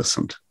nobody is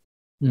innocent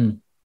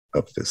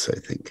of this, I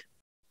think.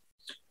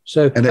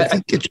 And I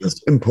think it's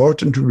just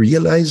important to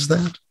realize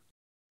that.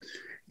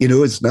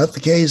 It's not the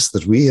case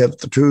that we have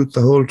the truth,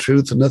 the whole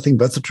truth, and nothing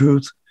but the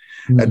truth.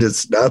 And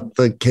it's not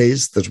the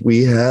case that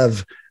we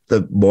have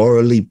the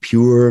morally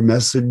pure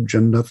message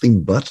and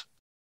nothing but.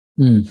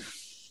 But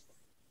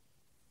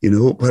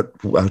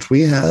what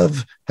we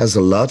have has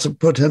a lot of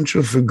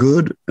potential for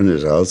good, and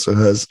it also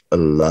has a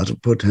lot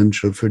of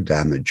potential for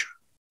damage.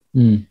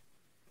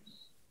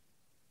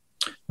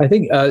 I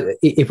think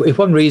if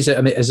one reads it,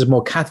 I mean, as a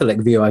more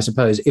Catholic view, I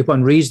suppose, if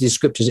one reads these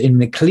scriptures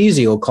in an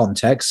ecclesial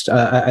context,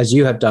 as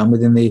you have done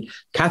within the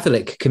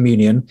Catholic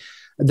communion,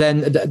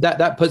 then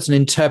that puts an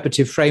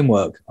interpretive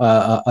framework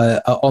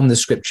on the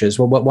scriptures.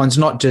 Well, one's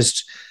not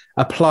just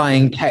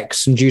applying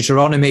texts from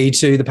Deuteronomy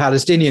to the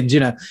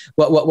Palestinians.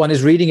 What one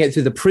is reading it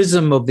through the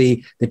prism of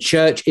the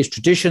church, its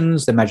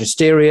traditions, the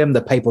magisterium,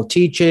 the papal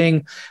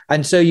teaching,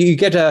 and so you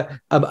get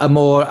a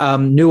more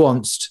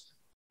nuanced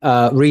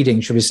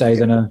reading, should we say,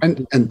 than a...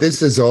 And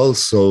this is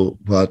also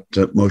what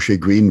Moshe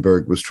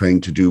Greenberg was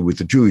trying to do with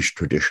the Jewish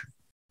tradition.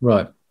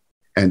 Right.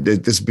 And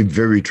this has been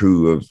very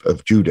true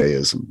of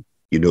Judaism.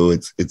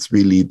 It's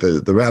really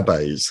the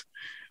rabbis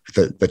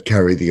that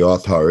carry the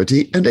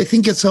authority. And I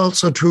think it's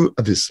also true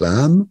of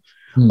Islam,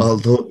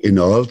 although in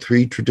all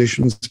three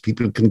traditions,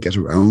 people can get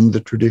around the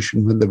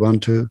tradition when they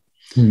want to.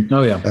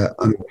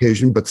 On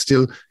occasion. But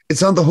still,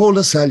 it's on the whole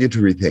a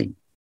salutary thing.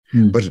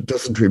 But it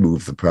doesn't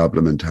remove the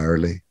problem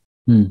entirely.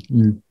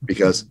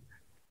 Because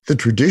the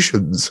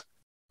traditions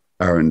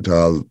aren't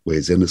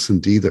always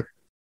innocent either.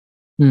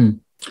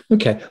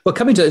 Okay. Well,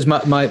 coming to this,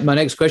 my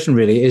next question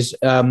really is,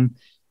 I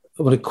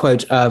want to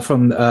quote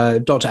from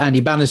Dr. Andy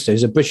Bannister,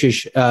 who's a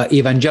British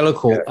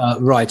evangelical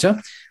writer,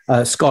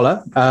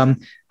 scholar.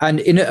 And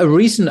in a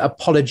recent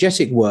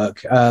apologetic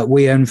work,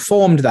 we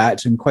informed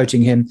that, and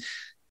quoting him,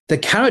 the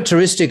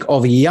characteristic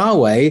of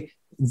Yahweh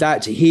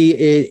that he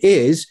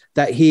is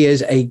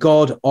a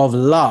God of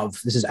love.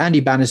 This is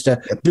Andy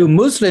Bannister. Do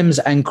Muslims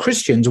and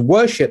Christians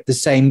worship the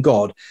same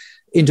God?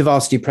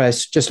 InterVarsity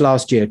Press, just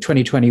last year,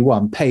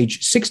 2021,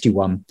 page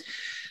 61.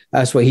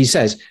 That's what he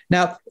says.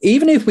 Now,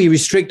 even if we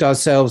restrict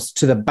ourselves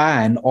to the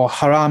ban or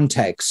haram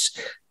texts,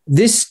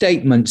 this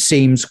statement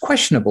seems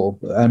questionable.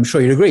 I'm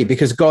sure you'd agree,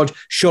 because God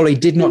surely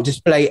did not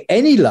display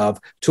any love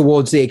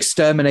towards the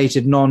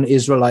exterminated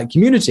non-Israelite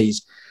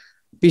communities.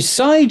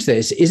 Besides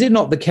this, is it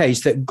not the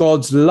case that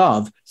God's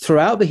love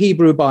throughout the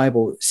Hebrew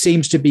Bible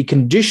seems to be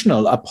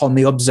conditional upon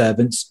the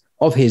observance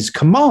of his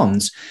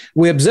commands?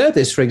 We observe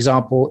this, for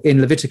example,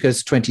 in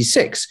Leviticus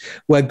 26,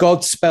 where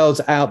God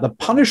spells out the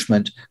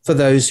punishment for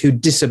those who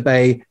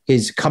disobey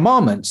his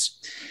commandments.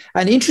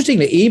 And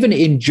interestingly, even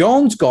in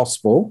John's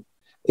gospel,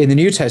 in the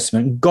New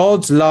Testament,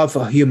 God's love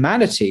for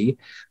humanity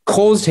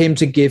caused him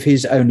to give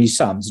his only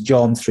sons,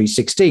 John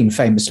 3:16,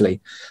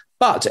 famously.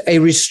 But a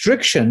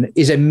restriction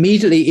is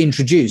immediately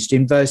introduced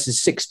in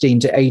verses 16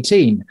 to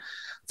 18.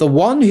 The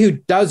one who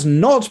does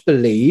not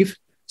believe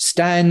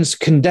stands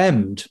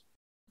condemned.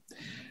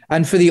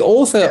 And for the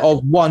author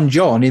of 1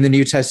 John in the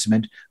New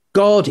Testament,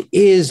 God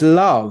is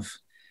love.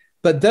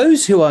 But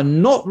those who are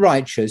not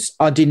righteous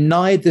are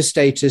denied the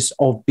status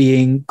of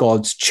being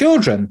God's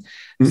children.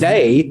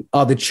 They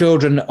are the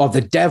children of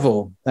the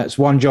devil. That's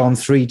 1 John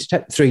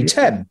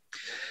 3:10.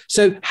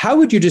 So how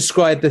would you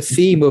describe the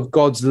theme of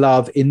God's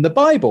love in the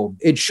Bible?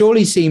 It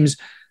surely seems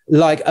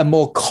like a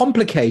more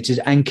complicated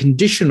and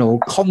conditional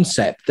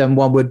concept than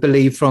one would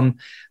believe from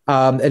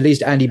at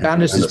least Andy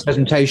Bannister's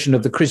presentation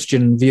of the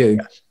Christian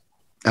view.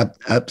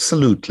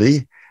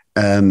 Absolutely.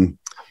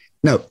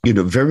 Now,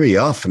 very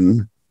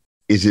often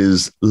it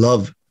is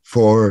love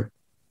for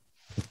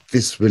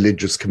this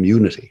religious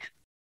community.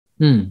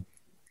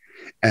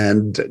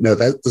 And now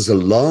there's a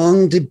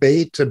long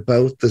debate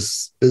about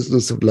this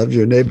business of love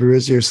your neighbor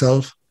as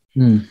yourself,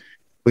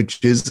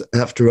 which is,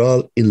 after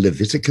all, in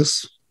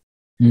Leviticus,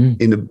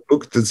 in a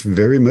book that's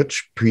very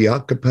much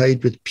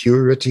preoccupied with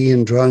purity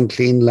and drawing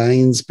clean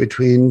lines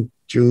between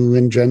Jew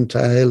and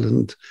Gentile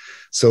and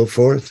so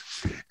forth.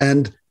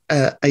 And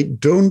I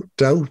don't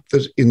doubt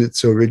that in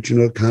its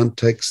original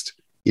context,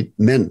 it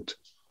meant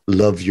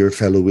love your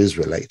fellow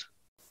Israelite.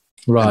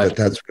 Right. And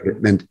that's what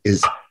it meant,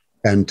 is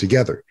band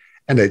together.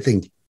 And I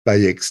think by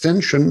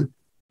extension,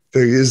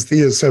 there is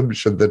the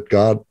assumption that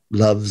God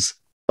loves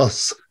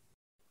us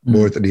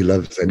more than he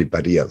loves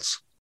anybody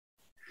else.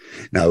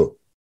 Now,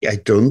 I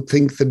don't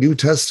think the New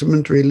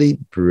Testament really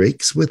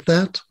breaks with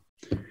that.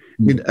 I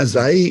mean, as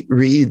I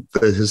read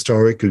the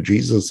historical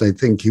Jesus, I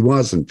think he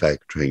was, in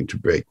fact, trying to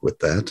break with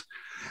that.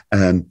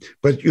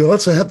 But you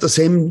also have the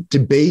same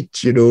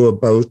debate,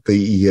 about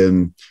the,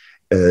 in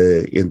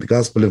the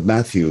Gospel of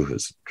Matthew,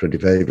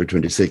 25 or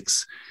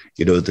 26,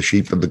 the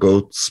sheep and the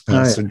goats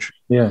passage.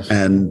 Oh, yes.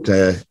 And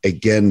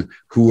again,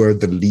 who are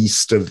the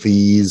least of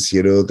these,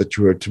 that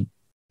you are to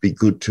be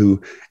good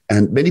to?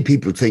 And many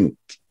people think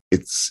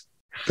it's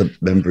the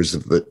members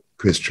of the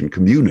Christian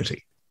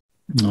community.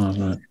 Oh,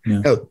 right. Yeah.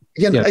 Now,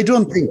 again, I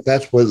don't think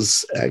that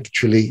was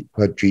actually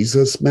what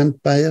Jesus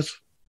meant by it.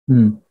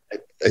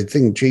 I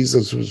think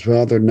Jesus was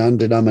rather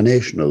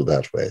non-denominational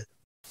that way.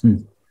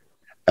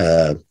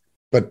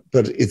 But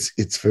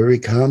it's very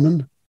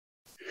common.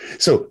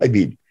 So, I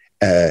mean,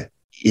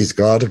 is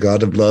God a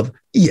God of love?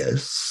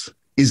 Yes.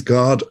 Is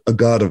God a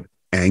God of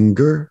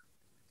anger?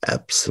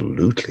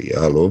 Absolutely,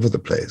 all over the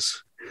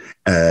place.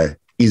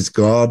 Is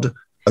God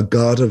a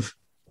God of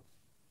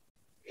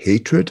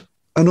hatred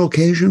on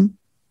occasion?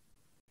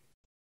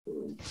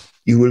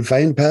 You will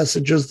find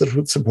passages that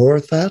would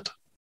support that.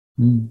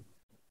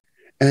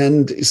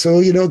 And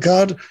so,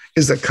 God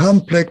is a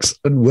complex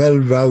and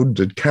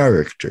well-rounded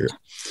character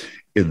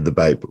in the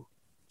Bible.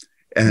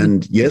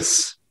 And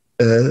yes,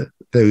 there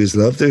is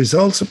love. There is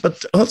also,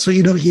 but also,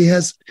 he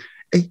has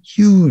a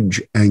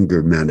huge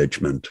anger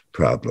management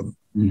problem.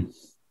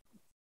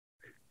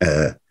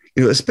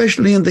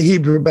 Especially in the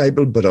Hebrew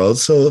Bible, but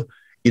also,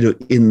 in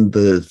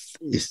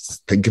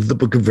think of the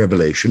book of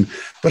Revelation,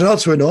 but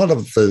also in all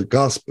of the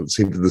Gospels,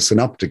 even the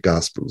Synoptic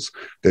Gospels,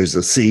 there's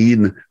a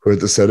scene where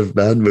the Son of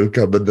Man will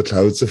come in the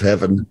clouds of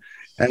heaven,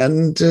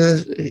 and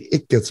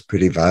it gets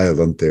pretty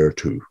violent there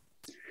too.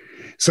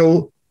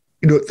 So,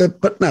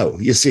 but now,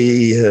 you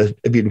see,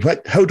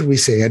 how do we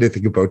say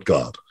anything about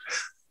God?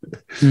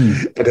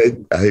 But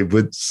I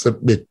would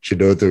submit,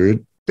 there are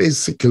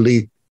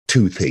basically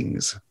two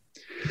things.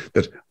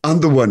 That on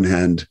the one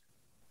hand,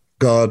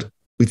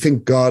 we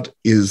think God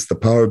is the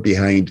power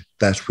behind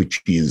that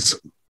which is.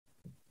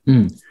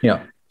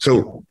 Yeah.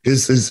 So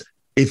this is,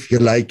 if you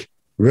like,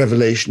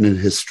 revelation in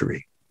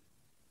history.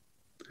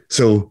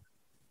 So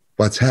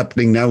what's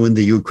happening now in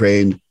the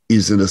Ukraine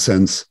is, in a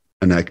sense,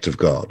 an act of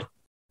God.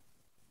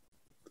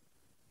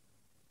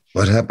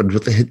 What happened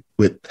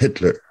with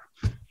Hitler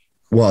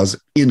was,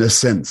 in a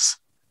sense,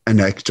 an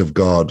act of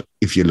God,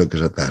 if you look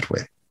at it that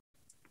way.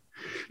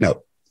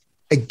 Now,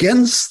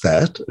 against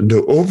that, and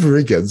over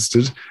against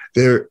it,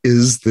 there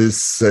is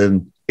this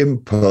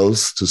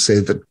impulse to say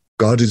that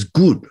God is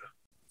good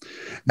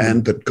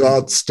and that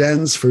God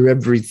stands for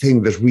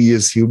everything that we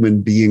as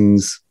human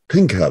beings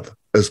think of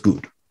as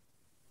good.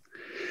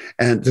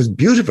 And there's a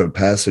beautiful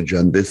passage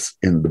on this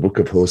in the book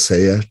of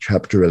Hosea,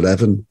 chapter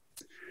 11,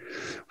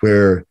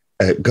 where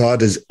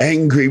God is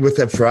angry with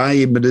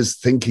Ephraim and is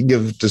thinking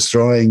of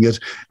destroying it.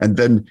 And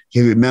then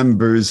he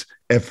remembers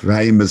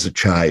Ephraim as a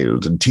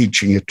child and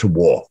teaching it to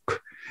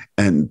walk.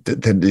 And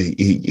then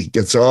he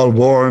gets all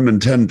warm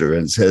and tender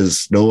and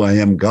says, no, I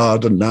am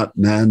God and not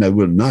man. I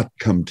will not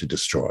come to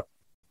destroy.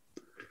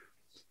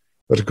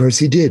 But of course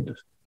he did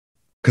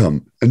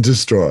come and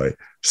destroy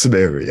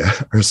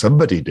Samaria, or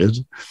somebody did,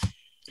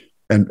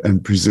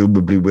 and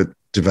presumably with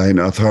divine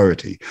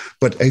authority.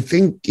 But I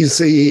think, you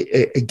see,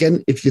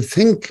 again, if you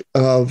think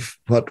of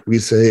what we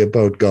say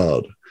about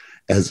God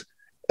as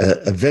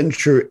a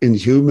venture in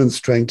humans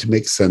trying to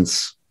make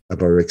sense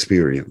of our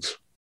experience,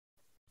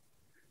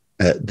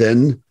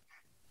 then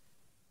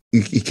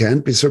you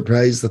can't be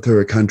surprised that there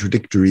are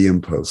contradictory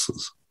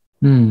impulses.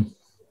 And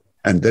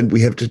then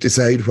we have to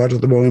decide what are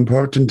the more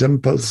important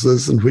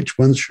impulses and which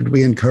ones should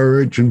we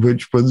encourage and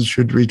which ones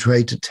should we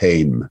try to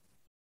tame.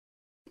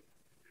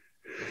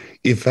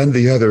 If, on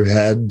the other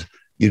hand,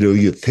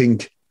 you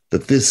think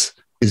that this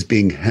is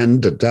being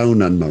handed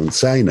down on Mount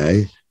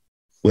Sinai,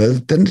 well,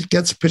 then it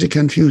gets pretty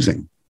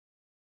confusing.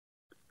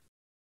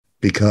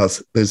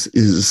 Because this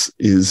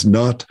is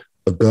not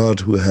a God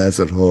who has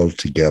it all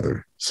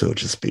together, so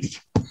to speak.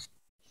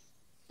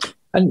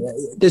 And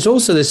there's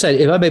also this,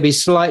 if I may be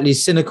slightly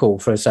cynical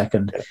for a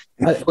second,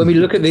 when we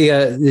look at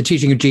the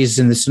teaching of Jesus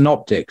in the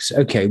Synoptics,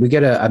 okay, we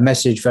get a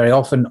message very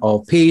often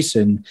of peace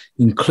and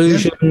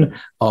inclusion,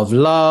 of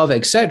love,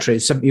 etc.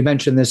 You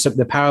mentioned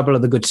the parable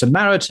of the Good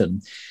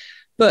Samaritan,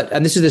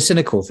 and this is the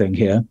cynical thing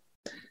here.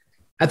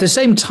 At the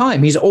same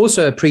time, he's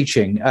also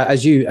preaching,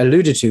 as you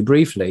alluded to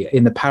briefly,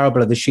 in the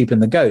parable of the sheep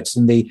and the goats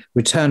and the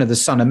return of the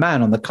Son of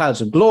Man on the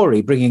clouds of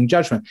glory, bringing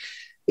judgment.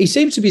 He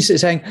seems to be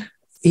saying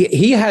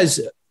he has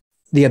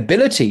the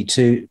ability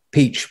to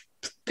preach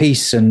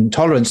peace and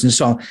tolerance and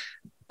so on,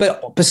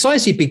 but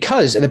precisely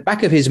because at the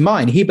back of his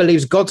mind, he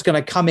believes God's going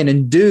to come in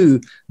and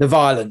do the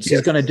violence. Yes.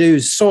 He's going to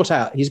sort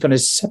out, he's going to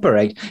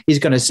separate, he's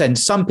going to send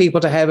some people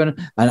to heaven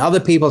and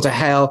other people to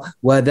hell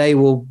where they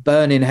will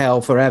burn in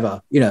hell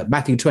forever,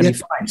 Matthew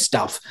 25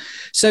 stuff.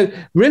 So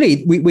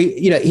really,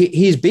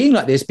 he's being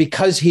like this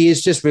because he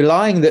is just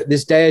relying that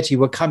this deity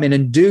will come in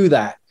and do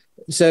that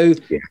So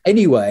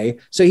anyway,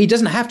 so he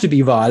doesn't have to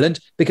be violent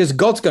because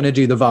God's going to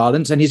do the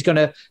violence, and he's going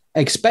to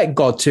expect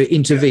God to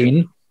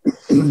intervene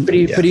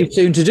pretty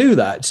soon to do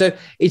that. So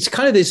it's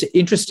kind of this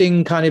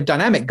interesting kind of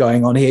dynamic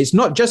going on here. It's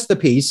not just the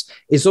peace,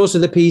 it's also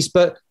the peace,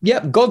 but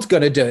God's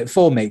going to do it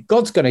for me.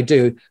 God's going to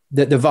do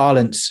the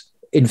violence.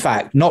 In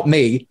fact, not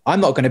me.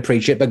 I'm not going to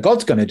preach it, but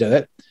God's going to do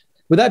it.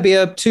 Would that be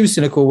a too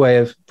cynical way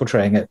of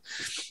portraying it?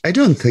 I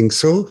don't think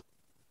so.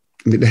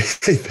 I mean, I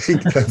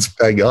think that's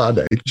bang on,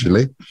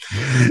 actually.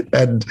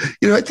 And,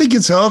 I think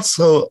it's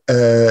also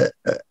a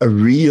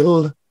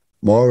real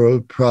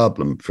moral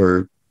problem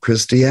for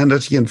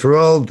Christianity and for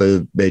all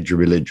the major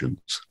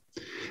religions,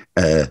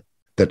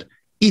 that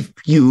if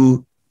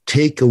you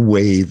take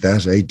away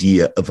that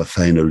idea of a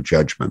final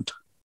judgment,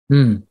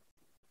 on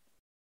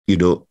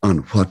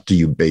what do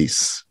you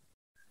base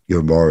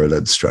your moral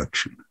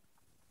instruction?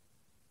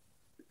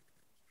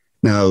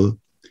 Now,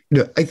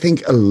 I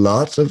think a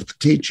lot of the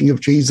teaching of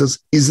Jesus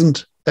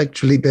isn't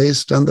actually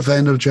based on the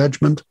final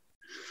judgment.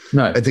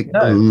 No, I think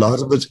a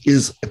lot of it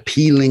is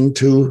appealing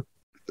to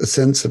a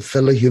sense of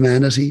fellow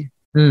humanity.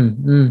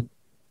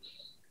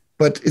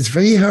 But it's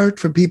very hard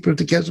for people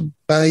to get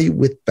by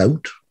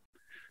without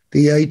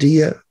the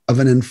idea of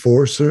an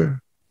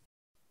enforcer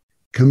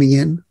coming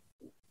in.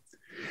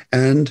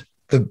 And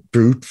the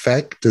brute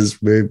fact,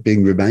 as we're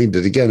being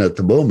reminded again at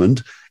the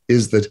moment,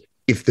 is that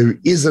if there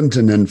isn't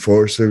an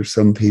enforcer,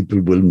 some people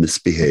will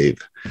misbehave.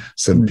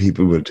 Some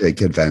people will take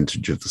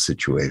advantage of the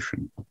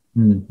situation.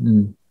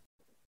 And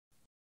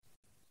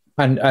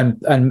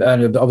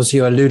obviously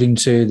you're alluding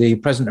to the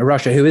president of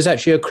Russia, who is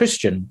actually a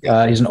Christian.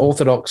 He's an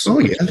Orthodox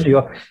Christian.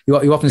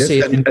 You often see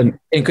it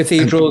in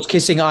cathedrals,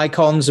 kissing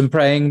icons and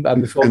praying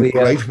before and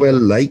quite well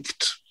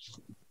liked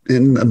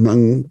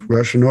among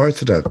Russian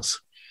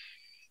Orthodox.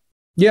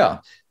 Yeah,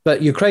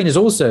 but Ukraine is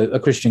also a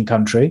Christian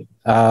country,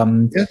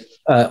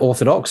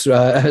 Orthodox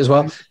as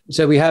well.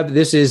 So we have,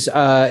 this is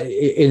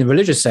in a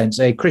religious sense,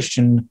 a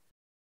Christian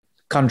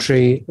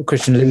country, a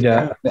Christian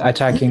leader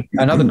attacking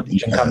another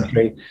Christian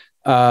country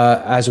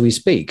as we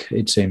speak,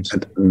 it seems.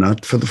 And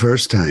not for the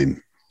first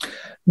time.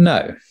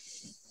 No,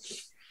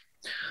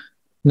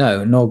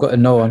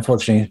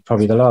 unfortunately,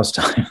 probably the last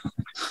time.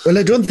 Well,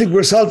 I don't think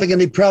we're solving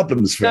any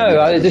problems.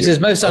 This is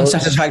most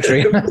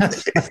unsatisfactory.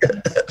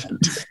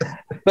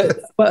 But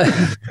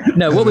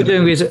no, what we're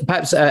doing is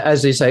perhaps,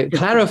 as they say,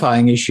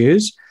 clarifying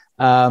issues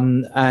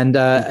and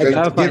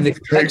clarifying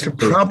trying to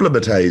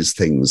problematize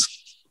things.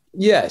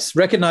 Yes,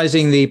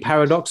 recognizing the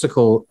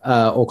paradoxical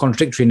or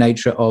contradictory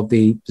nature of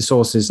the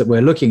sources that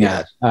we're looking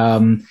at,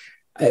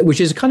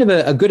 which is kind of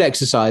a good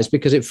exercise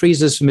because it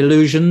frees us from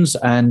illusions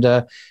and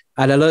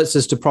alerts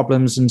us to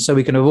problems, and so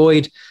we can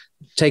avoid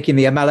taking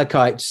the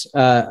Amalekites,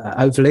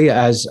 hopefully,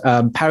 as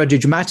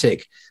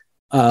paradigmatic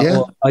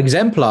or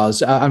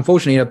exemplars.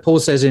 Unfortunately, Paul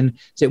says in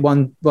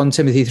 1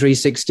 Timothy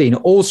 3:16,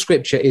 all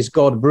scripture is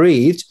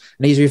God-breathed,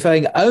 and he's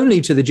referring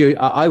only to the Jew.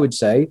 I would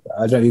say,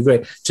 I don't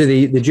agree, to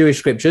the Jewish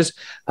scriptures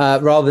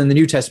rather than the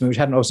New Testament, which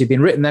hadn't obviously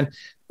been written then.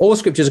 All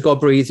scripture is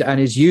God-breathed and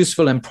is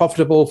useful and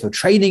profitable for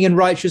training in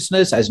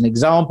righteousness, as an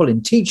example,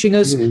 in teaching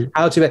us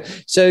how to.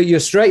 So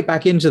you're straight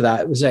back into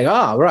that, saying,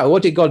 right,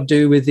 what did God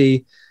do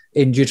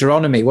in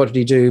Deuteronomy? What did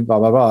he do? Blah,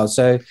 blah, blah.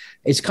 So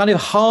it's kind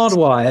of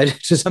hardwired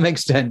to some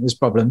extent, this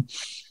problem.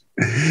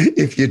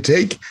 If you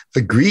take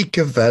the Greek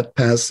of that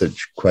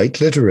passage quite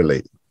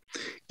literally,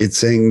 it's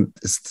saying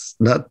it's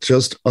not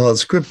just all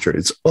scripture,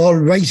 it's all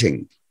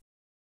writing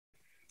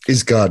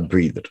is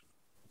God-breathed.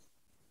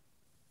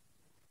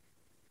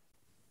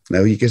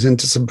 Now you get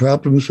into some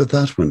problems with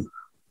that one.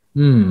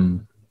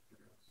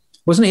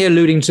 Wasn't he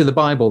alluding to the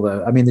Bible,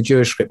 though? I mean, the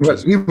Jewish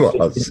scriptures.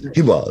 Well,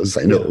 he was,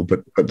 I know,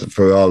 but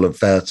for all of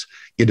that,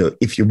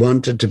 if you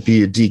wanted to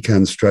be a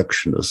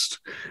deconstructionist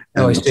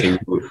and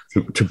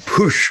to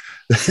push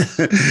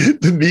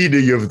the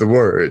meaning of the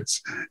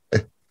words,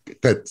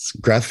 that's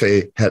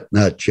graphe had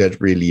not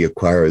yet really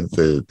acquired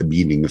the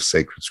meaning of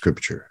sacred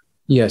scripture.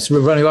 Yes,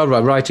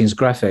 writing is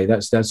graphe.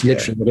 That's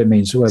literally what it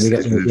means. Where we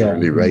get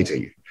literally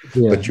writing.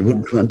 Yeah. But you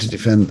wouldn't want to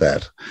defend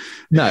that.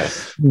 No,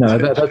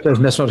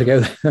 that's not to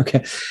go there.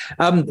 Okay.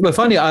 Well,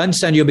 finally, I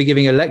understand you'll be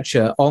giving a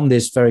lecture on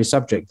this very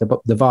subject,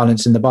 the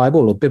violence in the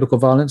Bible or biblical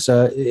violence.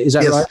 Is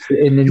that right?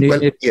 In the New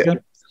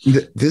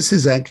This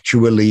is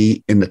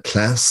actually in a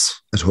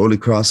class at Holy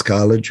Cross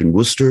College in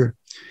Worcester.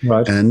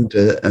 Right. And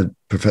a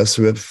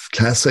professor of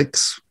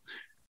classics,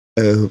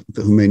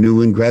 whom I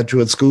knew in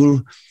graduate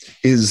school,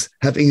 is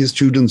having his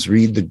students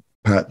read the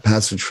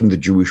passage from the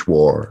Jewish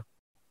War.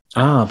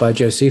 By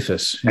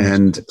Josephus. Yes.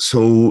 And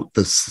so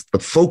the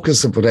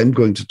focus of what I'm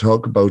going to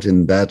talk about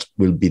in that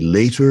will be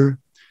later.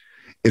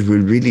 It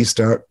will really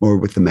start more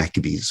with the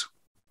Maccabees.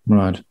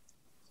 Right.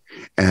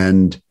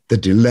 And the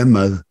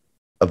dilemma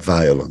of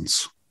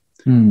violence.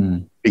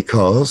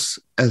 Because,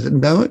 as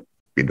now,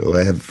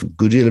 I have a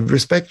good deal of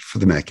respect for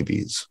the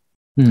Maccabees.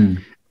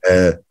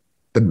 The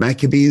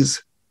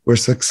Maccabees were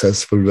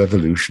successful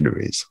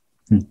revolutionaries.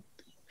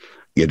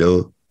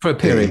 For a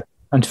period.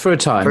 And for a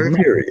time. For a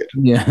period.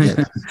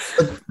 Yeah.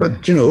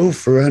 But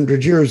for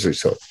 100 years or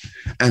so.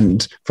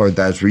 And for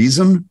that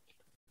reason,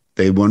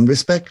 they won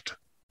respect.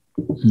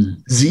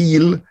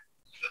 Zeal,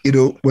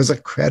 was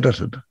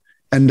accredited.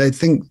 And I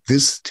think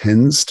this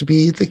tends to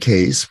be the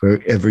case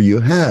wherever you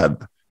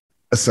have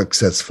a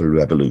successful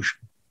revolution.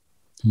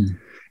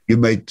 You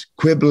might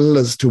quibble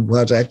as to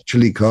what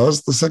actually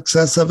caused the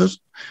success of it,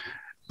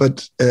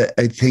 but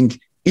I think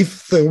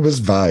if there was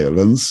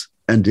violence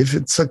and if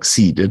it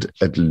succeeded,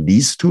 at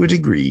least to a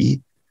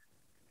degree,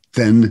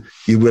 then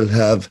you will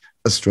have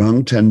a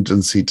strong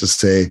tendency to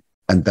say,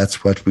 and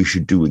that's what we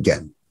should do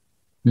again.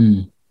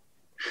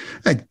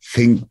 I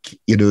think,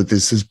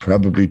 this is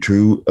probably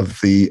true of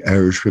the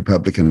Irish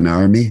Republican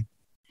Army,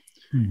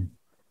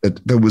 that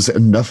there was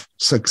enough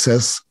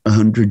success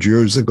 100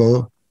 years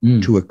ago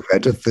to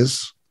accredit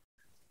this.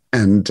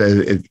 And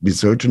it'd be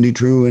certainly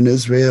true in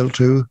Israel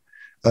too,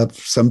 of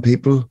some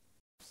people.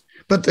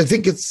 But I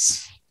think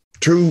it's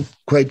true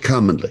quite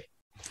commonly.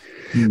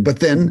 But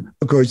then,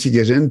 of course, you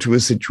get into a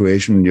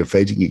situation when you're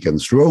fighting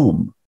against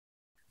Rome.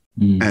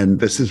 And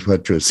this is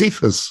what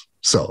Josephus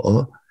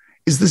saw,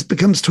 is this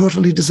becomes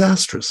totally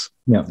disastrous.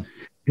 Yeah.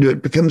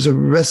 It becomes a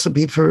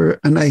recipe for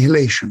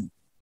annihilation.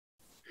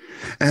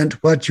 And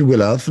what you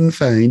will often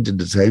find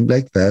in a time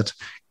like that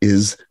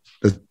is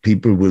that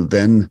people will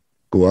then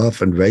go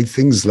off and write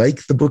things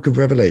like the Book of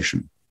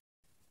Revelation,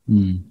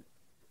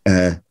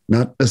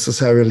 not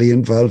necessarily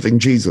involving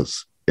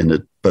Jesus in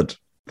it, but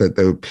that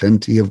there were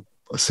plenty of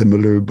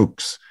similar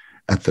books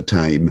at the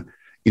time,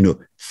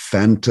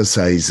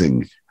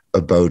 fantasizing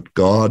about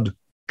God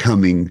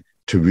coming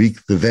to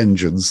wreak the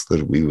vengeance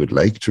that we would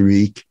like to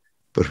wreak,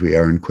 but we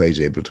aren't quite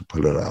able to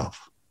pull it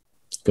off.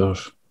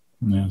 Gosh,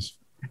 yes.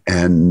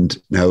 And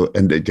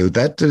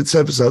that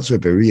itself is also a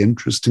very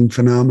interesting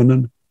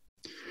phenomenon.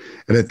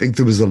 And I think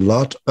there was a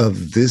lot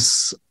of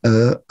this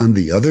on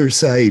the other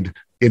side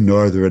in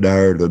Northern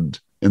Ireland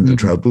in the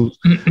Troubles,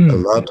 a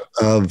lot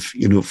of,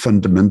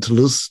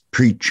 fundamentalist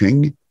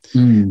preaching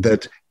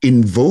that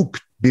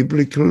invoked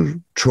biblical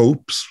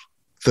tropes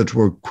that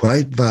were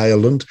quite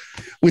violent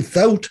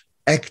without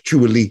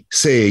actually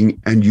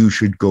saying, and you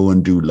should go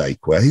and do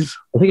likewise.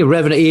 I think of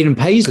Reverend Ian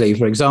Paisley,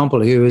 for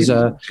example, who was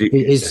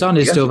his son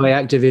is still very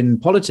active in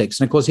politics.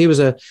 And of course, he was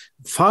a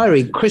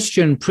fiery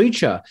Christian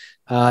preacher.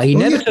 He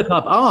never took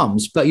up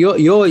arms, but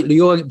you're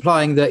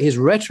implying that his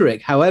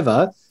rhetoric,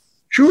 however,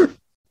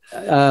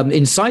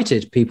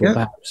 incited people,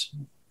 perhaps.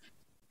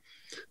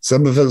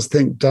 Some of us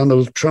think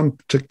Donald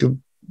Trump took a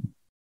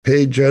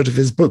page out of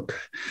his book.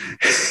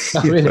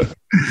 Oh, really?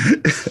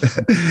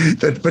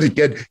 But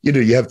again,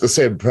 you have the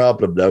same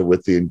problem now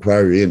with the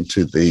inquiry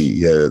into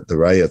the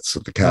riots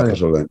at the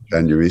Capitol on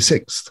January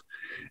 6th.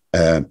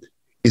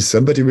 Is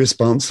somebody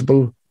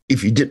responsible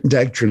if he didn't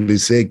actually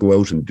say, go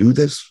out and do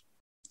this?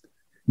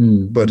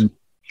 But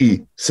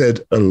he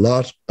said a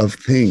lot of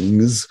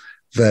things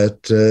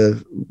that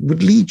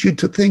would lead you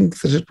to think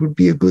that it would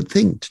be a good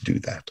thing to do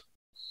that.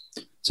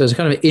 So it's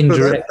kind of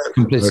indirect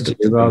complicity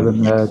rather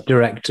than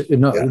direct,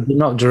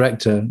 not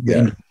direct.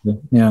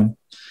 Yeah.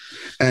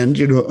 And,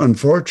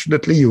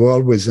 unfortunately, you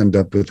always end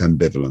up with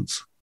ambivalence.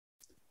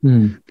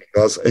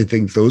 Because I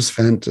think those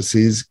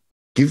fantasies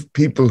give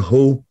people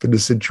hope in a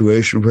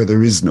situation where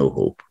there is no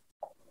hope.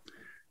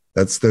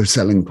 That's their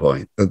selling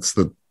point. That's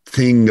the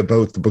thing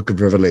about the Book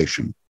of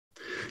Revelation.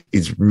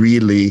 It's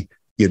really,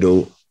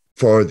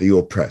 for the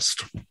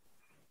oppressed.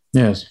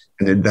 Yes.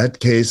 And in that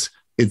case,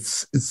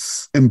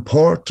 it's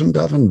important,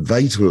 often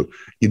vital,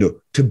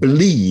 to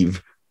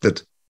believe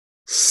that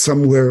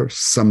somewhere,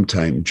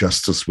 sometime,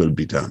 justice will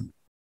be done.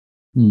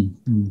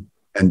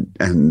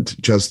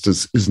 And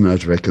justice is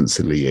not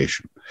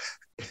reconciliation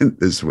in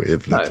this way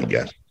of looking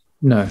at it.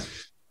 No.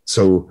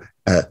 So,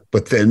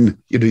 but then,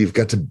 you've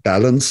got to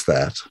balance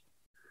that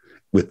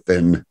with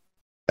then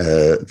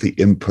the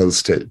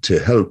impulse to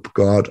help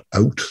God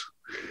out,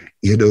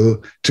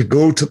 to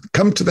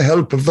come to the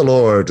help of the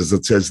Lord, as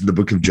it says in the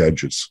Book of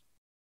Judges.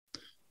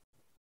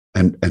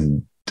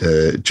 And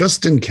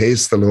just in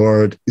case the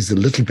Lord is a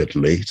little bit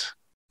late,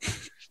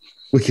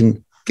 we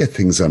can get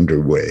things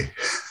underway.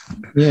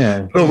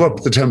 Yeah. Go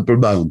up the Temple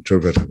Mount or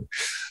whatever.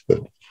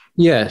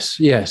 Yes.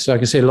 I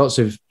can see lots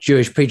of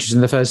Jewish preachers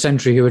in the first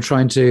century who were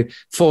trying to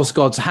force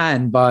God's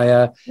hand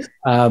by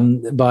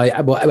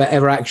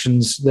whatever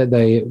actions that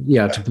they,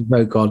 to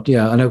provoke God.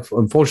 Yeah, I know,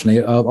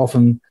 unfortunately,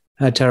 often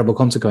had terrible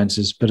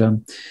consequences. But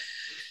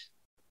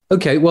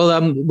okay,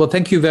 well,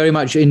 thank you very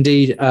much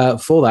indeed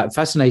for that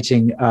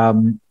fascinating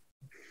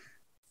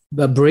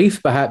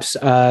brief, perhaps,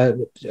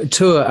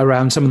 tour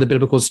around some of the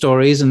biblical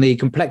stories and the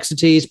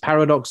complexities,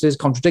 paradoxes,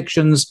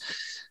 contradictions,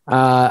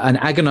 and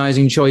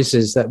agonizing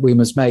choices that we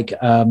must make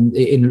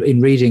in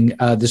reading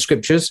the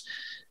scriptures,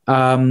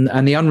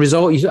 and the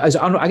unresolved.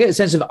 I get a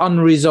sense of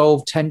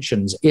unresolved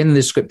tensions in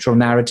the scriptural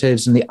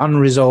narratives and the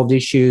unresolved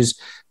issues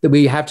that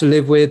we have to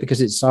live with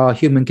because it's our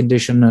human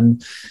condition.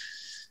 And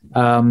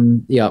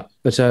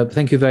but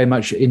thank you very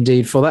much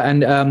indeed for that,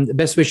 and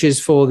best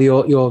wishes for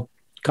your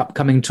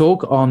upcoming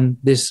talk on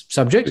this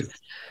subject.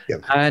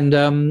 Yep. And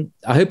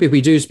I hope if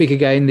we do speak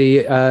again,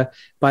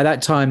 by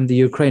that time the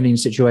Ukrainian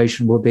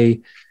situation will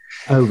be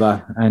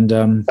over. And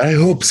I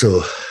hope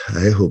so.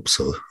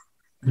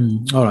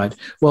 All right.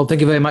 Well,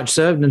 thank you very much,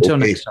 sir. And until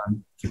next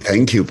time.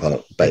 Thank you,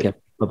 Paul. Bye. Okay.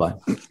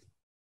 Bye-bye.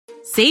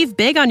 Save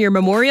big on your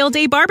Memorial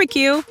Day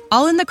barbecue,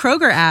 all in the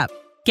Kroger app.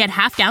 Get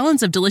half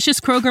gallons of delicious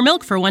Kroger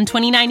milk for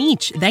 $1.29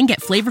 each. Then get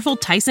flavorful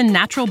Tyson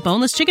natural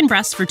boneless chicken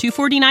breasts for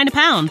 $2.49 a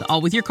pound,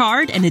 all with your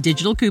card and a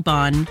digital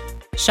coupon.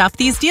 Shop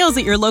these deals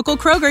at your local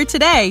Kroger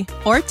today,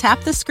 or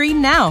tap the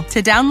screen now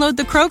to download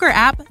the Kroger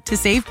app to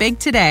save big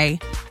today.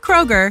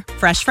 Kroger,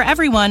 fresh for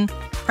everyone.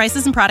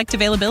 Prices and product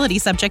availability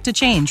subject to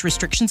change.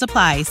 Restrictions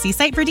apply. See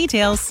site for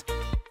details.